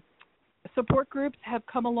 Support groups have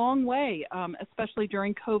come a long way, especially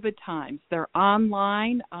during COVID times. They're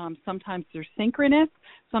online. Sometimes they're synchronous.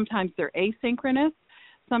 Sometimes they're asynchronous.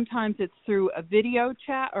 Sometimes it's through a video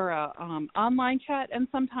chat or a online chat, and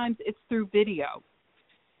sometimes it's through video.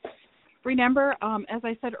 Remember, as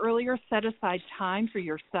I said earlier, set aside time for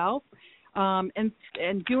yourself.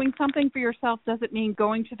 And doing something for yourself doesn't mean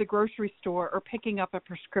going to the grocery store or picking up a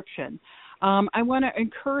prescription. I want to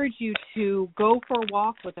encourage you to go for a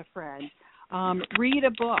walk with a friend, read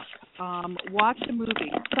a book, watch a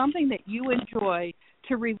movie, something that you enjoy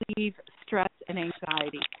to relieve stress and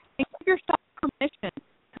anxiety. And give yourself permission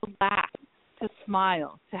to laugh, to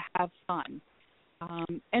smile, to have fun.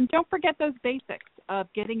 And don't forget those basics of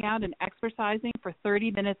getting out and exercising for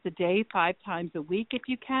 30 minutes a day, 5 times a week if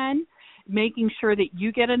you can, making sure that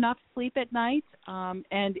you get enough sleep at night.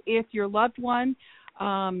 And if your loved one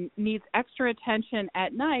needs extra attention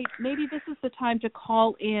at night, maybe this is the time to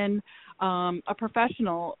call in a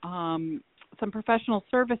professional, some professional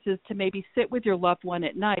services to maybe sit with your loved one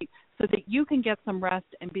at night so that you can get some rest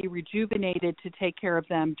and be rejuvenated to take care of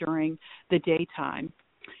them during the daytime.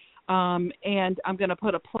 And I'm going to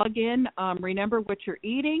put a plug in. Remember what you're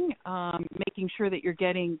eating, making sure that you're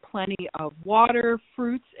getting plenty of water,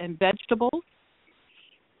 fruits, and vegetables.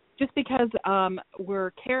 Just because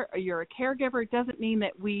you're a caregiver doesn't mean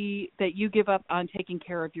that you give up on taking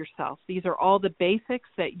care of yourself. These are all the basics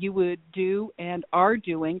that you would do and are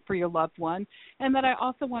doing for your loved one, and that I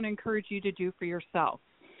also want to encourage you to do for yourself.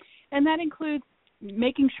 And that includes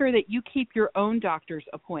making sure that you keep your own doctor's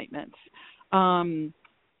appointments.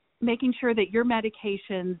 Making sure that your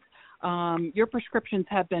medications, your prescriptions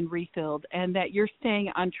have been refilled, and that you're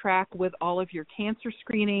staying on track with all of your cancer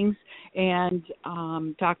screenings and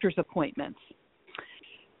doctor's appointments.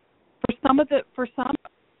 For some,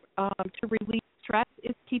 to relieve stress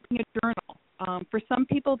is keeping a journal. For some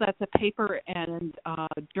people, that's a paper and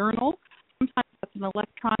journal. Sometimes that's an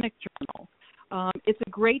electronic journal. It's a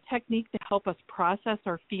great technique to help us process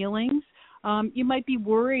our feelings. You might be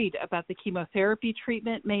worried about the chemotherapy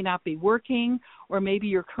treatment may not be working, or maybe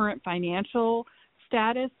your current financial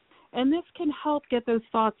status, and this can help get those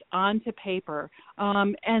thoughts onto paper,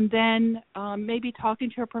 and then maybe talking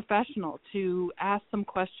to a professional to ask some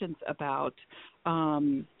questions about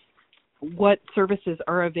what services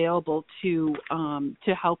are available to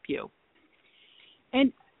help you.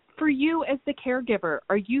 And for you as the caregiver,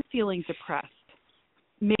 are you feeling depressed?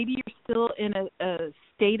 Maybe you're still in a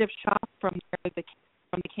state of shock from the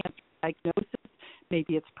cancer diagnosis.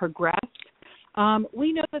 Maybe it's progressed.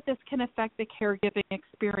 We know that this can affect the caregiving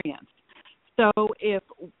experience. So if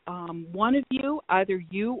one of you, either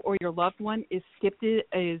you or your loved one, is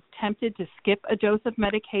tempted to skip a dose of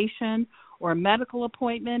medication or a medical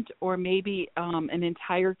appointment or maybe an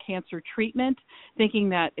entire cancer treatment, thinking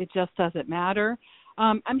that it just doesn't matter.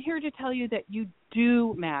 I'm here to tell you that you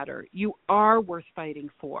do matter. You are worth fighting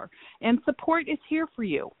for. And support is here for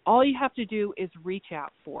you. All you have to do is reach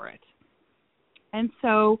out for it. And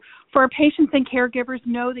so for our patients and caregivers,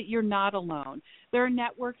 know that you're not alone. There are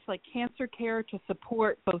networks like Cancer Care to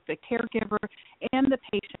support both the caregiver and the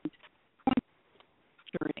patient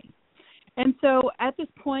journey. And so at this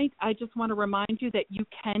point, I just want to remind you that you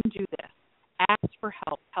can do this. Ask for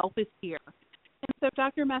help. Help is here. And so,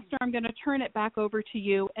 Dr. Messner, I'm going to turn it back over to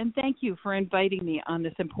you, and thank you for inviting me on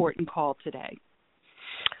this important call today.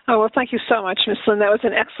 Oh, well, thank you so much, Ms. Lynn. That was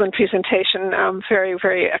an excellent presentation, very,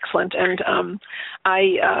 very excellent. And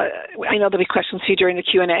I know there'll be questions for you during the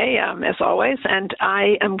Q&A, as always. And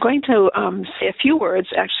I am going to say a few words,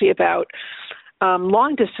 actually, about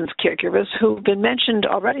long-distance caregivers who've been mentioned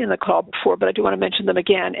already in the call before, but I do want to mention them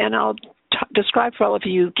again. And I'll describe for all of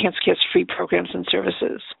you Cancer Care's free programs and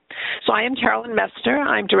services. So I am Carolyn Messner.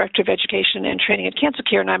 I'm Director of Education and Training at Cancer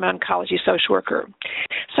Care, and I'm an oncology social worker.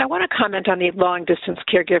 So I want to comment on the long-distance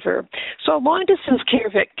caregiver. So a long-distance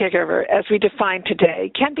caregiver, as we define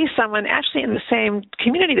today, can be someone actually in the same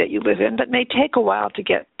community that you live in, but may take a while to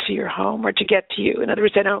get to your home or to get to you. In other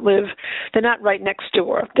words, they're not right next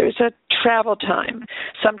door. There's a travel time.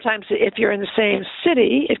 Sometimes if you're in the same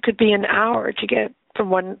city, it could be an hour to get from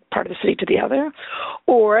one part of the city to the other.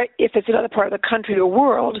 Or if it's another part of the country or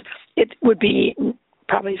world, it would be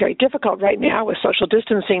probably very difficult right now with social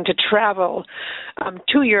distancing to travel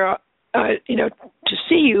to your, to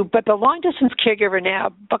see you. But the long-distance caregiver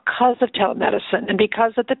now, because of telemedicine and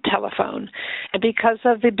because of the telephone and because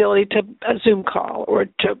of the ability to a Zoom call or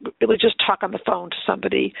to really just talk on the phone to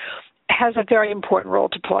somebody, has a very important role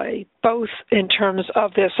to play, both in terms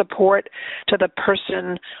of their support to the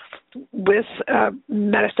person with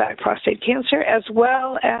metastatic prostate cancer, as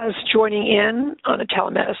well as joining in on a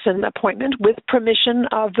telemedicine appointment with permission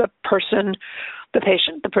of the person, the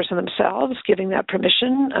patient, the person themselves, giving that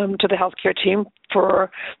permission to the healthcare team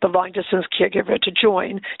for the long-distance caregiver to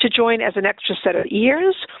join as an extra set of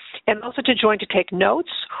ears, and also to join to take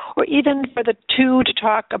notes, or even for the two to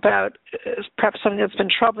talk about perhaps something that's been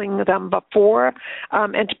troubling them before,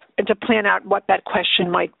 and to plan out what that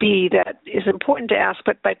question might be that is important to ask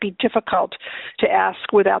but might be difficult to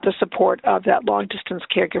ask without the support of that long-distance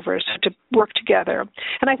caregiver, so to work together.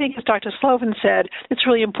 And I think, as Dr. Slovan said, it's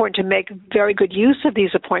really important to make very good use of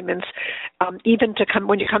these appointments, even to come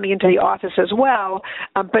when you're coming into the office as well,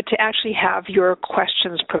 but to actually have your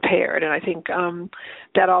questions prepared. And I think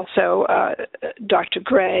that also Dr.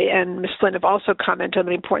 Gray and Ms. Lynn have also commented on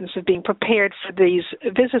the importance of being prepared for these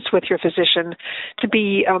visits with your physician, to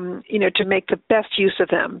be, to make the best use of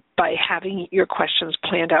them by having your questions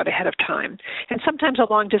planned out ahead of time. And sometimes a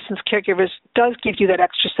long-distance caregiver does give you that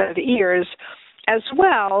extra set of ears, as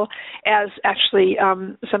well as actually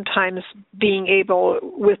sometimes being able,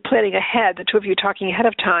 with planning ahead, the two of you talking ahead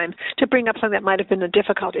of time, to bring up something that might have been a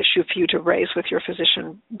difficult issue for you to raise with your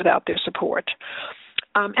physician without their support.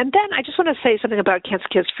 And then I just want to say something about Cancer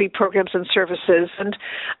Care's free programs and services. And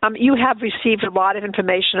you have received a lot of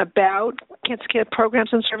information about Cancer Care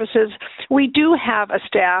programs and services. We do have a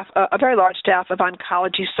staff, a very large staff of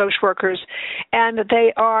oncology social workers, and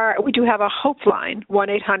we do have a Hope line,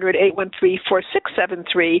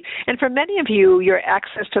 1-800-813-4673. And for many of you, your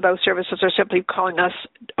access to those services are simply calling us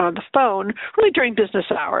on the phone, really during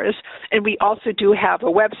business hours. And we also do have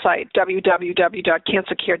a website,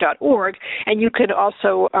 www.cancercare.org, and you can also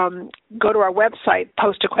go to our website,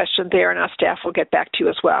 post a question there, and our staff will get back to you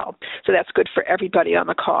as well. So that's good for everybody on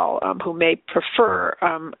the call who may prefer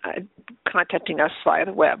contacting us via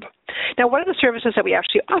the web. Now, what are the services that we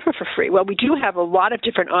actually offer for free? Well, we do have a lot of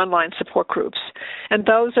different online support groups, and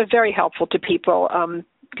those are very helpful to people.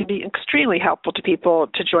 Can be extremely helpful to people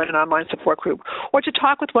to join an online support group, or to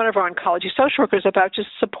talk with one of our oncology social workers about just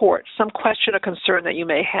support, some question or concern that you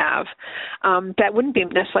may have that wouldn't be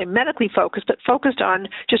necessarily medically focused, but focused on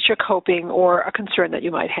just your coping or a concern that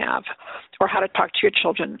you might have, or how to talk to your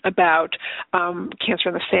children about cancer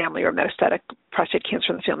in the family or metastatic prostate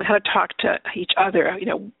cancer in the family, how to talk to each other,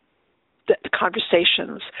 the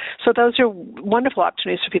conversations. So those are wonderful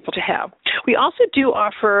opportunities for people to have. We also do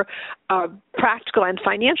offer practical and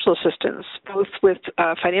financial assistance, both with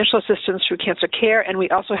financial assistance through Cancer Care, and we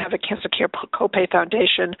also have a Cancer Care Copay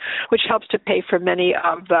Foundation, which helps to pay for many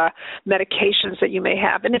of the medications that you may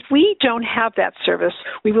have. And if we don't have that service,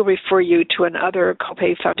 we will refer you to another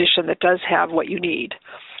copay foundation that does have what you need.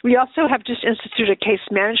 We also have just instituted a case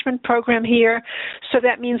management program here. So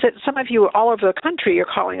that means that some of you all over the country are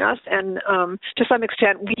calling us, and to some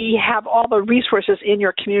extent we have all the resources in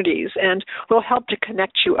your communities, and we'll help to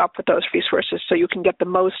connect you up with those resources so you can get the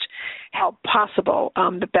most help possible.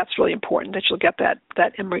 But that's really important that you'll get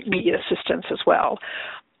that immediate assistance as well.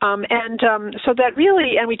 So that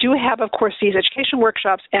really, and we do have, of course, these education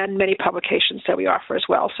workshops and many publications that we offer as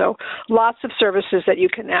well. So lots of services that you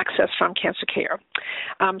can access from Cancer Care.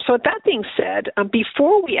 So with that being said,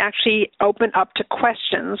 before we actually open up to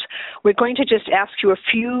questions, we're going to just ask you a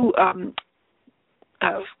few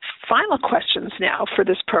final questions now for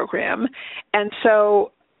this program. And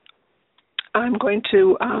so I'm going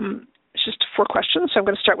to... It's just 4 questions, so I'm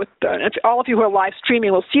going to start with all of you who are live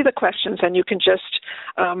streaming will see the questions, and you can just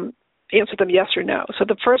answer them yes or no. So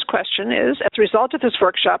the first question is, as a result of this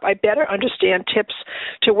workshop, I better understand tips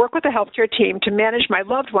to work with the healthcare team to manage my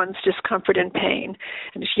loved one's discomfort and pain.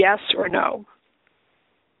 And it's yes or no.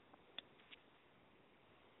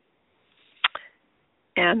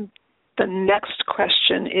 And the next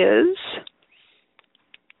question is,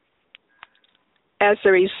 as a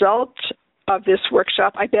result of this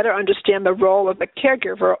workshop, I better understand the role of the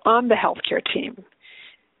caregiver on the healthcare team.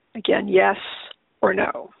 Again, yes or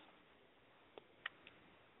no.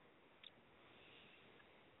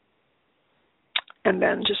 And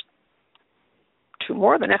then just 2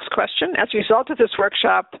 more. The next question, as a result of this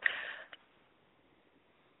workshop,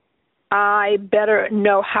 I better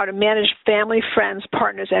know how to manage family, friends,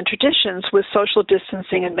 partners, and traditions with social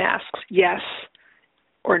distancing and masks. Yes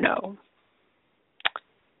or no.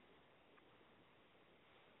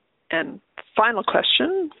 And final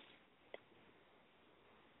question.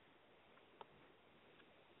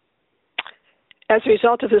 As a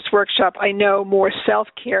result of this workshop, I know more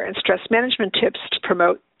self-care and stress management tips to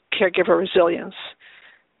promote caregiver resilience.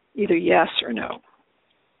 Either yes or no.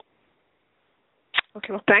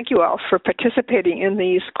 Okay, well, thank you all for participating in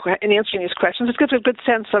answering these questions. It gives a good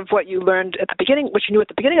sense of what you learned at the beginning, what you knew at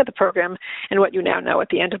the beginning of the program, and what you now know at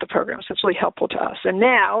the end of the program. So it's really helpful to us. And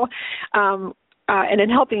now, and in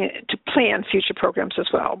helping to plan future programs as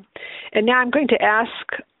well. And now I'm going to ask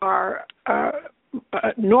our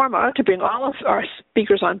Norma to bring all of our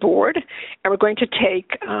speakers on board, and we're going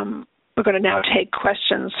to now take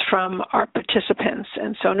questions from our participants.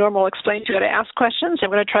 And so Norma will explain to you how to ask questions. I'm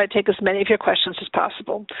going to try to take as many of your questions as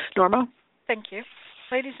possible. Norma? Thank you.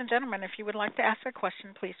 Ladies and gentlemen, if you would like to ask a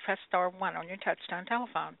question, please press star 1 on your touch-tone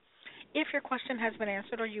telephone. If your question has been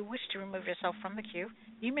answered or you wish to remove yourself from the queue,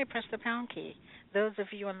 you may press the pound key. Those of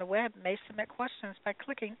you on the web may submit questions by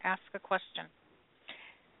clicking Ask a Question.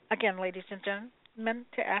 Again, ladies and gentlemen,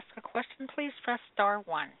 to ask a question, please press star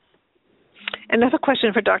 1. Another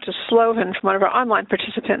question for Dr. Slovin from one of our online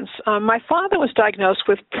participants. My father was diagnosed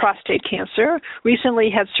with prostate cancer, recently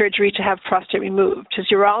had surgery to have prostate removed. His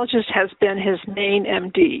urologist has been his main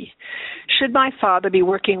MD. Should my father be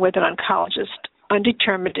working with an oncologist,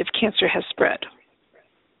 undetermined if cancer has spread?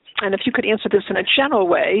 And if you could answer this in a general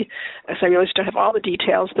way, as I really don't have all the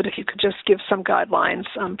details, but if you could just give some guidelines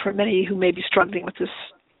for many who may be struggling with this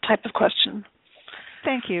type of question.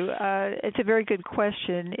 Thank you. It's a very good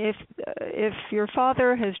question. If your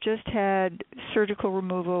father has just had surgical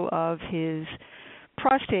removal of his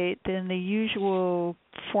prostate, then the usual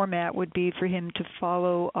format would be for him to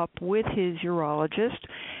follow up with his urologist.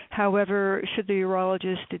 However, should the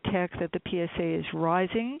urologist detect that the PSA is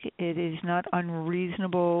rising, it is not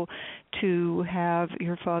unreasonable to have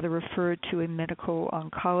your father referred to a medical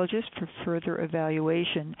oncologist for further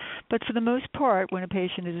evaluation. But for the most part, when a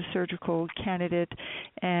patient is a surgical candidate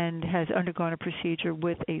and has undergone a procedure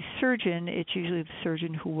with a surgeon, it's usually the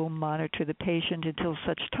surgeon who will monitor the patient until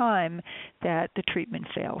such time that the treatment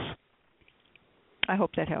fails. I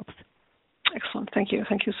hope that helps. Excellent. Thank you.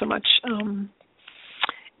 Thank you so much.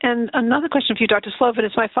 And another question for you, Dr. Slovin.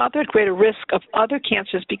 Is my father at greater risk of other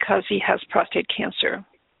cancers because he has prostate cancer?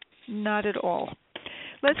 Not at all.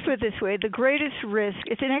 Let's put it this way. The greatest risk,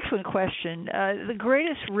 it's an excellent question. The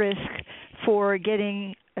greatest risk for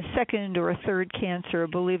getting a second or a third cancer,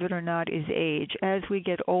 believe it or not, is age. As we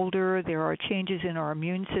get older, there are changes in our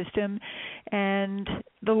immune system, and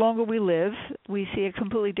the longer we live, we see a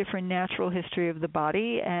completely different natural history of the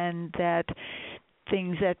body, and that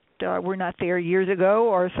things that were not there years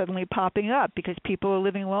ago are suddenly popping up because people are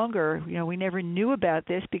living longer. You know, we never knew about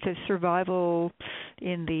this because survival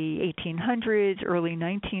in the 1800s, early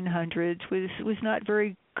 1900s was not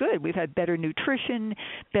very good. We've had better nutrition,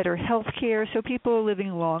 better health care, so people are living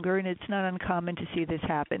longer, and it's not uncommon to see this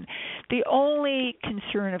happen. The only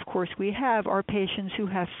concern, of course, we have are patients who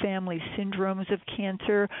have family syndromes of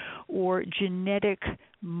cancer or genetic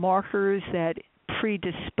markers that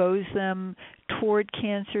predispose them toward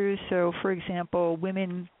cancer. So, for example,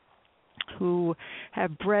 women who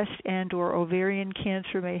have breast and or ovarian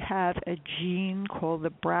cancer may have a gene called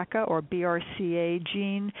the BRCA or BRCA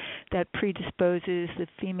gene that predisposes the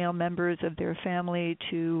female members of their family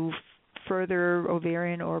to further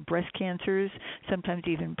ovarian or breast cancers, sometimes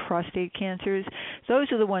even prostate cancers.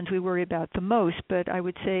 Those are the ones we worry about the most, but I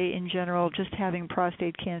would say in general just having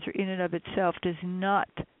prostate cancer in and of itself does not,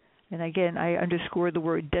 and again I underscore the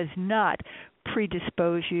word does not,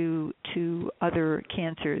 predispose you to other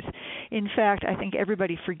cancers. In fact, I think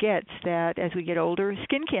everybody forgets that as we get older,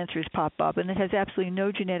 skin cancers pop up, and it has absolutely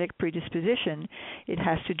no genetic predisposition. It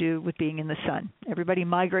has to do with being in the sun. Everybody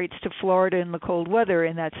migrates to Florida in the cold weather,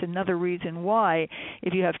 and that's another reason why,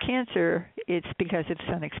 if you have cancer, it's because of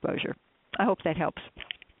sun exposure. I hope that helps.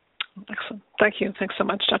 Excellent. Thank you. Thanks so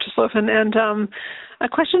much, Dr. Slofin. And a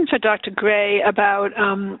question for Dr. Gray about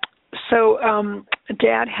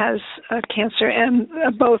Dad has cancer, and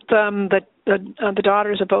both the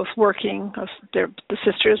daughters are both working. They're the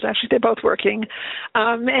sisters, actually. They're both working,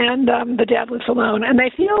 and the dad lives alone. And they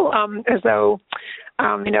feel as though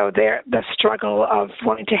the struggle of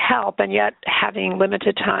wanting to help and yet having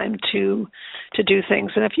limited time to do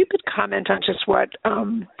things. And if you could comment on just what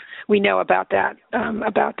we know about that,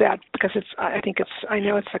 because I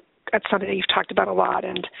know it's something that you've talked about a lot,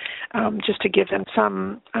 and just to give them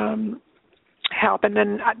some help. And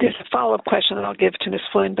then there's a follow-up question that I'll give to Ms.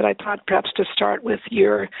 Flynn, but I thought perhaps to start with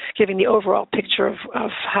your giving the overall picture of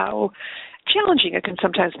how challenging it can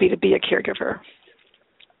sometimes be to be a caregiver.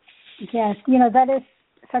 Yes, that is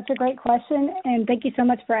such a great question, and thank you so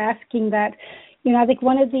much for asking that. I think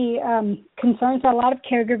one of the concerns that a lot of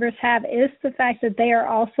caregivers have is the fact that they are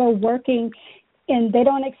also working and they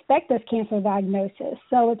don't expect this cancer diagnosis.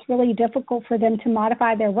 So it's really difficult for them to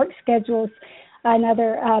modify their work schedules and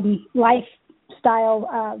other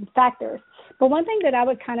lifestyle factors. But one thing that I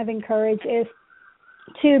would kind of encourage is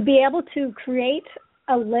to be able to create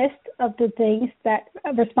a list of the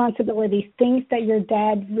responsibilities, things that your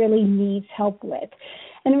dad really needs help with.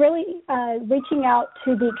 And really reaching out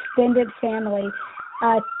to the extended family.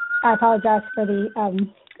 I apologize for the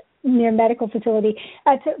near medical facility,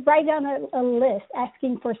 to write down a list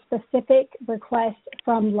asking for specific requests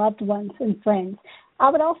from loved ones and friends.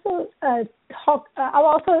 I would also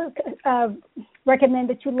recommend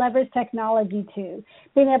that you leverage technology too,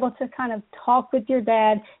 being able to kind of talk with your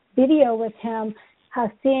dad, video with him,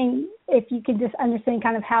 seeing if you can just understand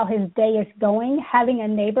kind of how his day is going. Having a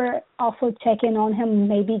neighbor also check in on him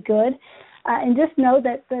may be good, and just know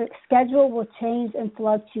that the schedule will change and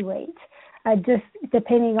fluctuate. Just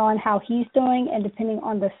depending on how he's doing and depending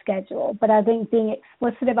on the schedule. But I think being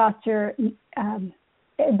explicit about your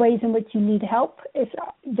ways in which you need help is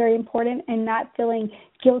very important, and not feeling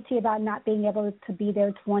guilty about not being able to be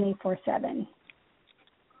there 24/7.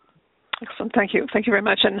 Excellent. Thank you. Thank you very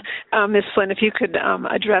much. And Ms. Flynn, if you could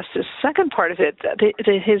address the second part of it,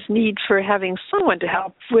 his need for having someone to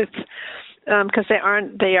help with, because they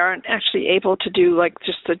aren't actually able to do like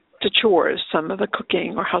just the chores, some of the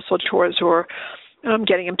cooking or household chores, or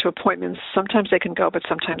getting him to appointments. Sometimes they can go, but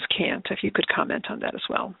sometimes can't. If you could comment on that as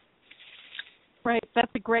well. Right.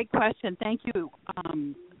 That's a great question. Thank you.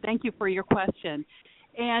 Thank you for your question.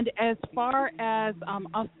 And as far as,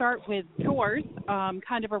 I'll start with chores,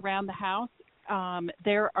 kind of around the house.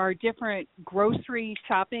 There are different grocery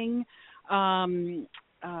shopping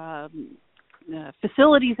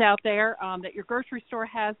facilities out there that your grocery store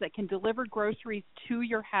has that can deliver groceries to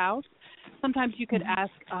your house. Sometimes you could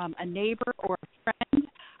ask a neighbor or a friend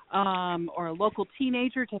or a local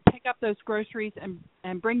teenager to pick up those groceries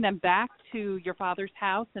and bring them back to your father's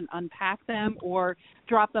house and unpack them or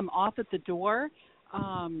drop them off at the door.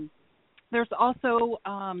 There's also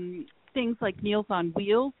things like Meals on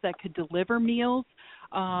Wheels that could deliver meals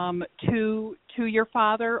to your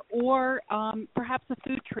father, or perhaps a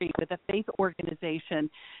food tree with a faith organization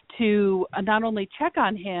to not only check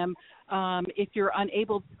on him if you're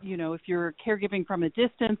unable, if you're caregiving from a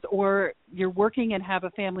distance or you're working and have a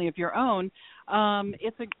family of your own.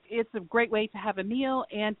 It's a great way to have a meal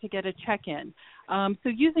and to get a check-in. So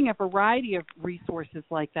using a variety of resources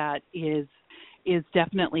like that is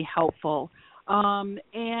definitely helpful.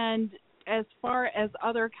 And as far as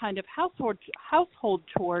other kind of household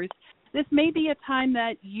chores, this may be a time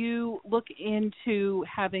that you look into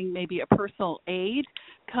having maybe a personal aide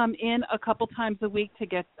come in a couple times a week to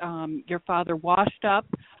get your father washed up,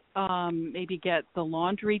 maybe get the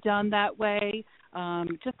laundry done that way,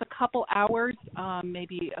 just a couple hours,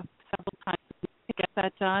 maybe several times a week to get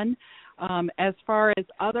that done. As far as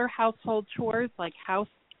other household chores like house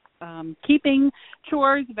keeping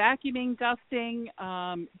chores, vacuuming, dusting,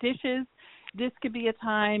 dishes. This could be a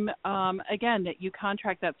time, again, that you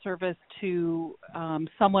contract that service to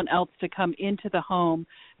someone else to come into the home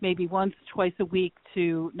maybe once, twice a week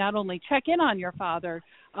to not only check in on your father,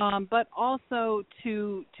 but also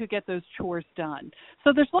to get those chores done.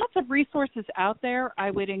 So there's lots of resources out there.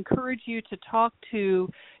 I would encourage you to talk to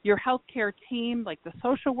your healthcare team, like the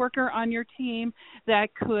social worker on your team,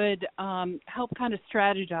 that could help kind of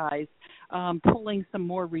strategize pulling some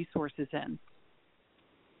more resources in.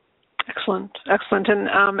 Excellent. And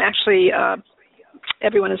actually,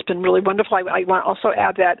 everyone has been really wonderful. I want to also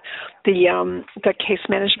add that the case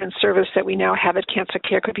management service that we now have at Cancer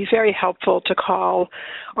Care could be very helpful to call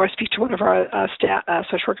or speak to one of our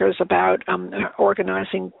social workers about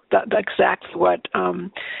organizing exactly what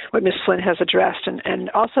Ms. Flynn has addressed, and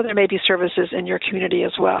also there may be services in your community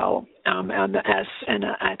as well. And I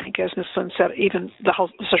think, as Ms. Flynn said, even the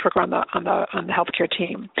social worker on the healthcare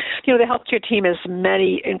team. The healthcare team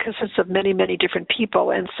consists of many different people,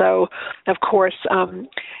 and so of course,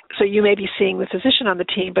 so you may be seeing the physician on the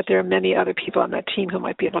team, but there are many other people on that team who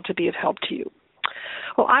might be able to be of help to you.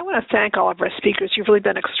 Well, I want to thank all of our speakers. You've really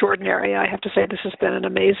been extraordinary. I have to say this has been an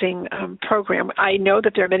amazing program. I know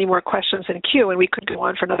that there are many more questions in queue, and we could go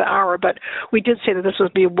on for another hour, but we did say that this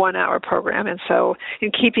would be a 1-hour program, and so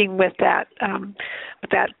in keeping with that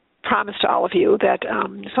promise to all of you, that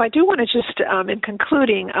so I do want to just, in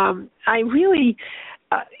concluding, I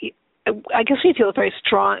guess we feel very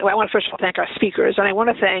strong. I want to first of all thank our speakers, and I want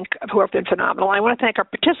to thank who have been phenomenal. I want to thank our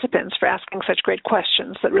participants for asking such great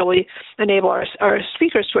questions that really enable our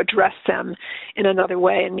speakers to address them in another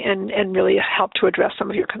way and really help to address some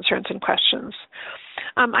of your concerns and questions.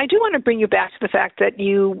 I do want to bring you back to the fact that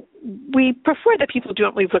we prefer that people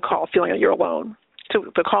don't leave the call feeling that you're alone. So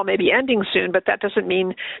the call may be ending soon, but that doesn't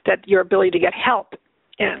mean that your ability to get help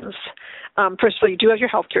ends. First of all, you do have your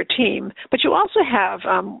healthcare team, but you also have,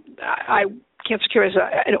 Cancer Care is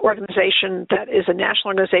an organization that is a national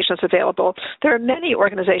organization that's available. There are many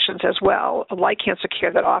organizations as well, like Cancer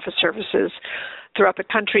Care, that offer services throughout the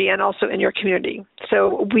country and also in your community.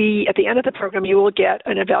 So at the end of the program, you will get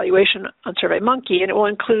an evaluation on SurveyMonkey, and it will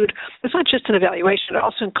include, it's not just an evaluation, it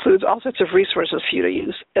also includes all sorts of resources for you to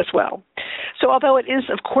use as well. So although it is,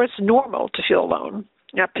 of course, normal to feel alone,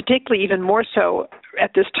 now, particularly even more so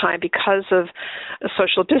at this time because of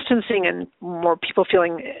social distancing and more people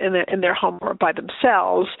feeling in their home or by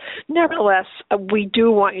themselves, nevertheless, we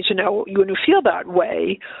do want you to know, when you feel that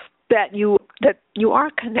way, that you are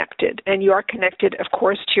connected, and you are connected, of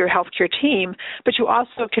course, to your healthcare team, but you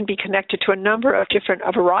also can be connected to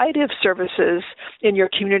a variety of services in your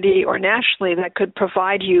community or nationally that could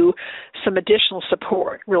provide you some additional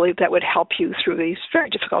support, really, that would help you through these very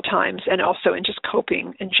difficult times and also in just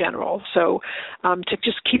coping in general. So to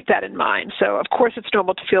just keep that in mind. So, of course, it's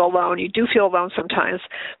normal to feel alone. You do feel alone sometimes,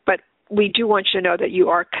 but we do want you to know that you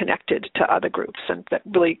are connected to other groups and that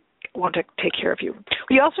really want to take care of you.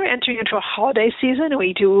 We also are entering into a holiday season,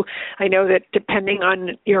 and I know that depending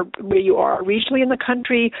on where you are regionally in the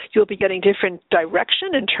country, you'll be getting different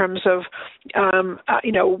direction in terms of,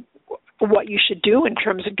 what you should do in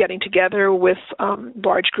terms of getting together with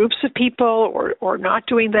large groups of people or not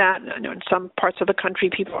doing that. I know in some parts of the country,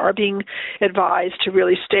 people are being advised to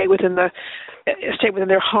really stay within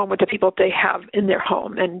their home with the people they have in their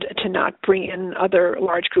home, and to not bring in other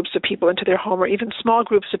large groups of people into their home, or even small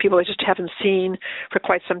groups of people they just haven't seen for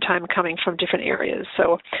quite some time coming from different areas.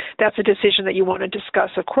 So that's a decision that you want to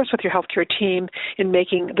discuss, of course, with your healthcare team in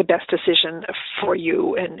making the best decision for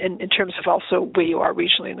you and in terms of also where you are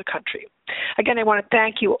regionally in the country. Again, I want to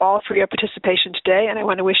thank you all for your participation today, and I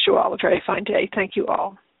want to wish you all a very fine day. Thank you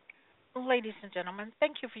all. Ladies and gentlemen,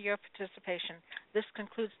 thank you for your participation. This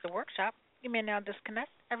concludes the workshop. You may now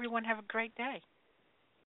disconnect. Everyone have a great day.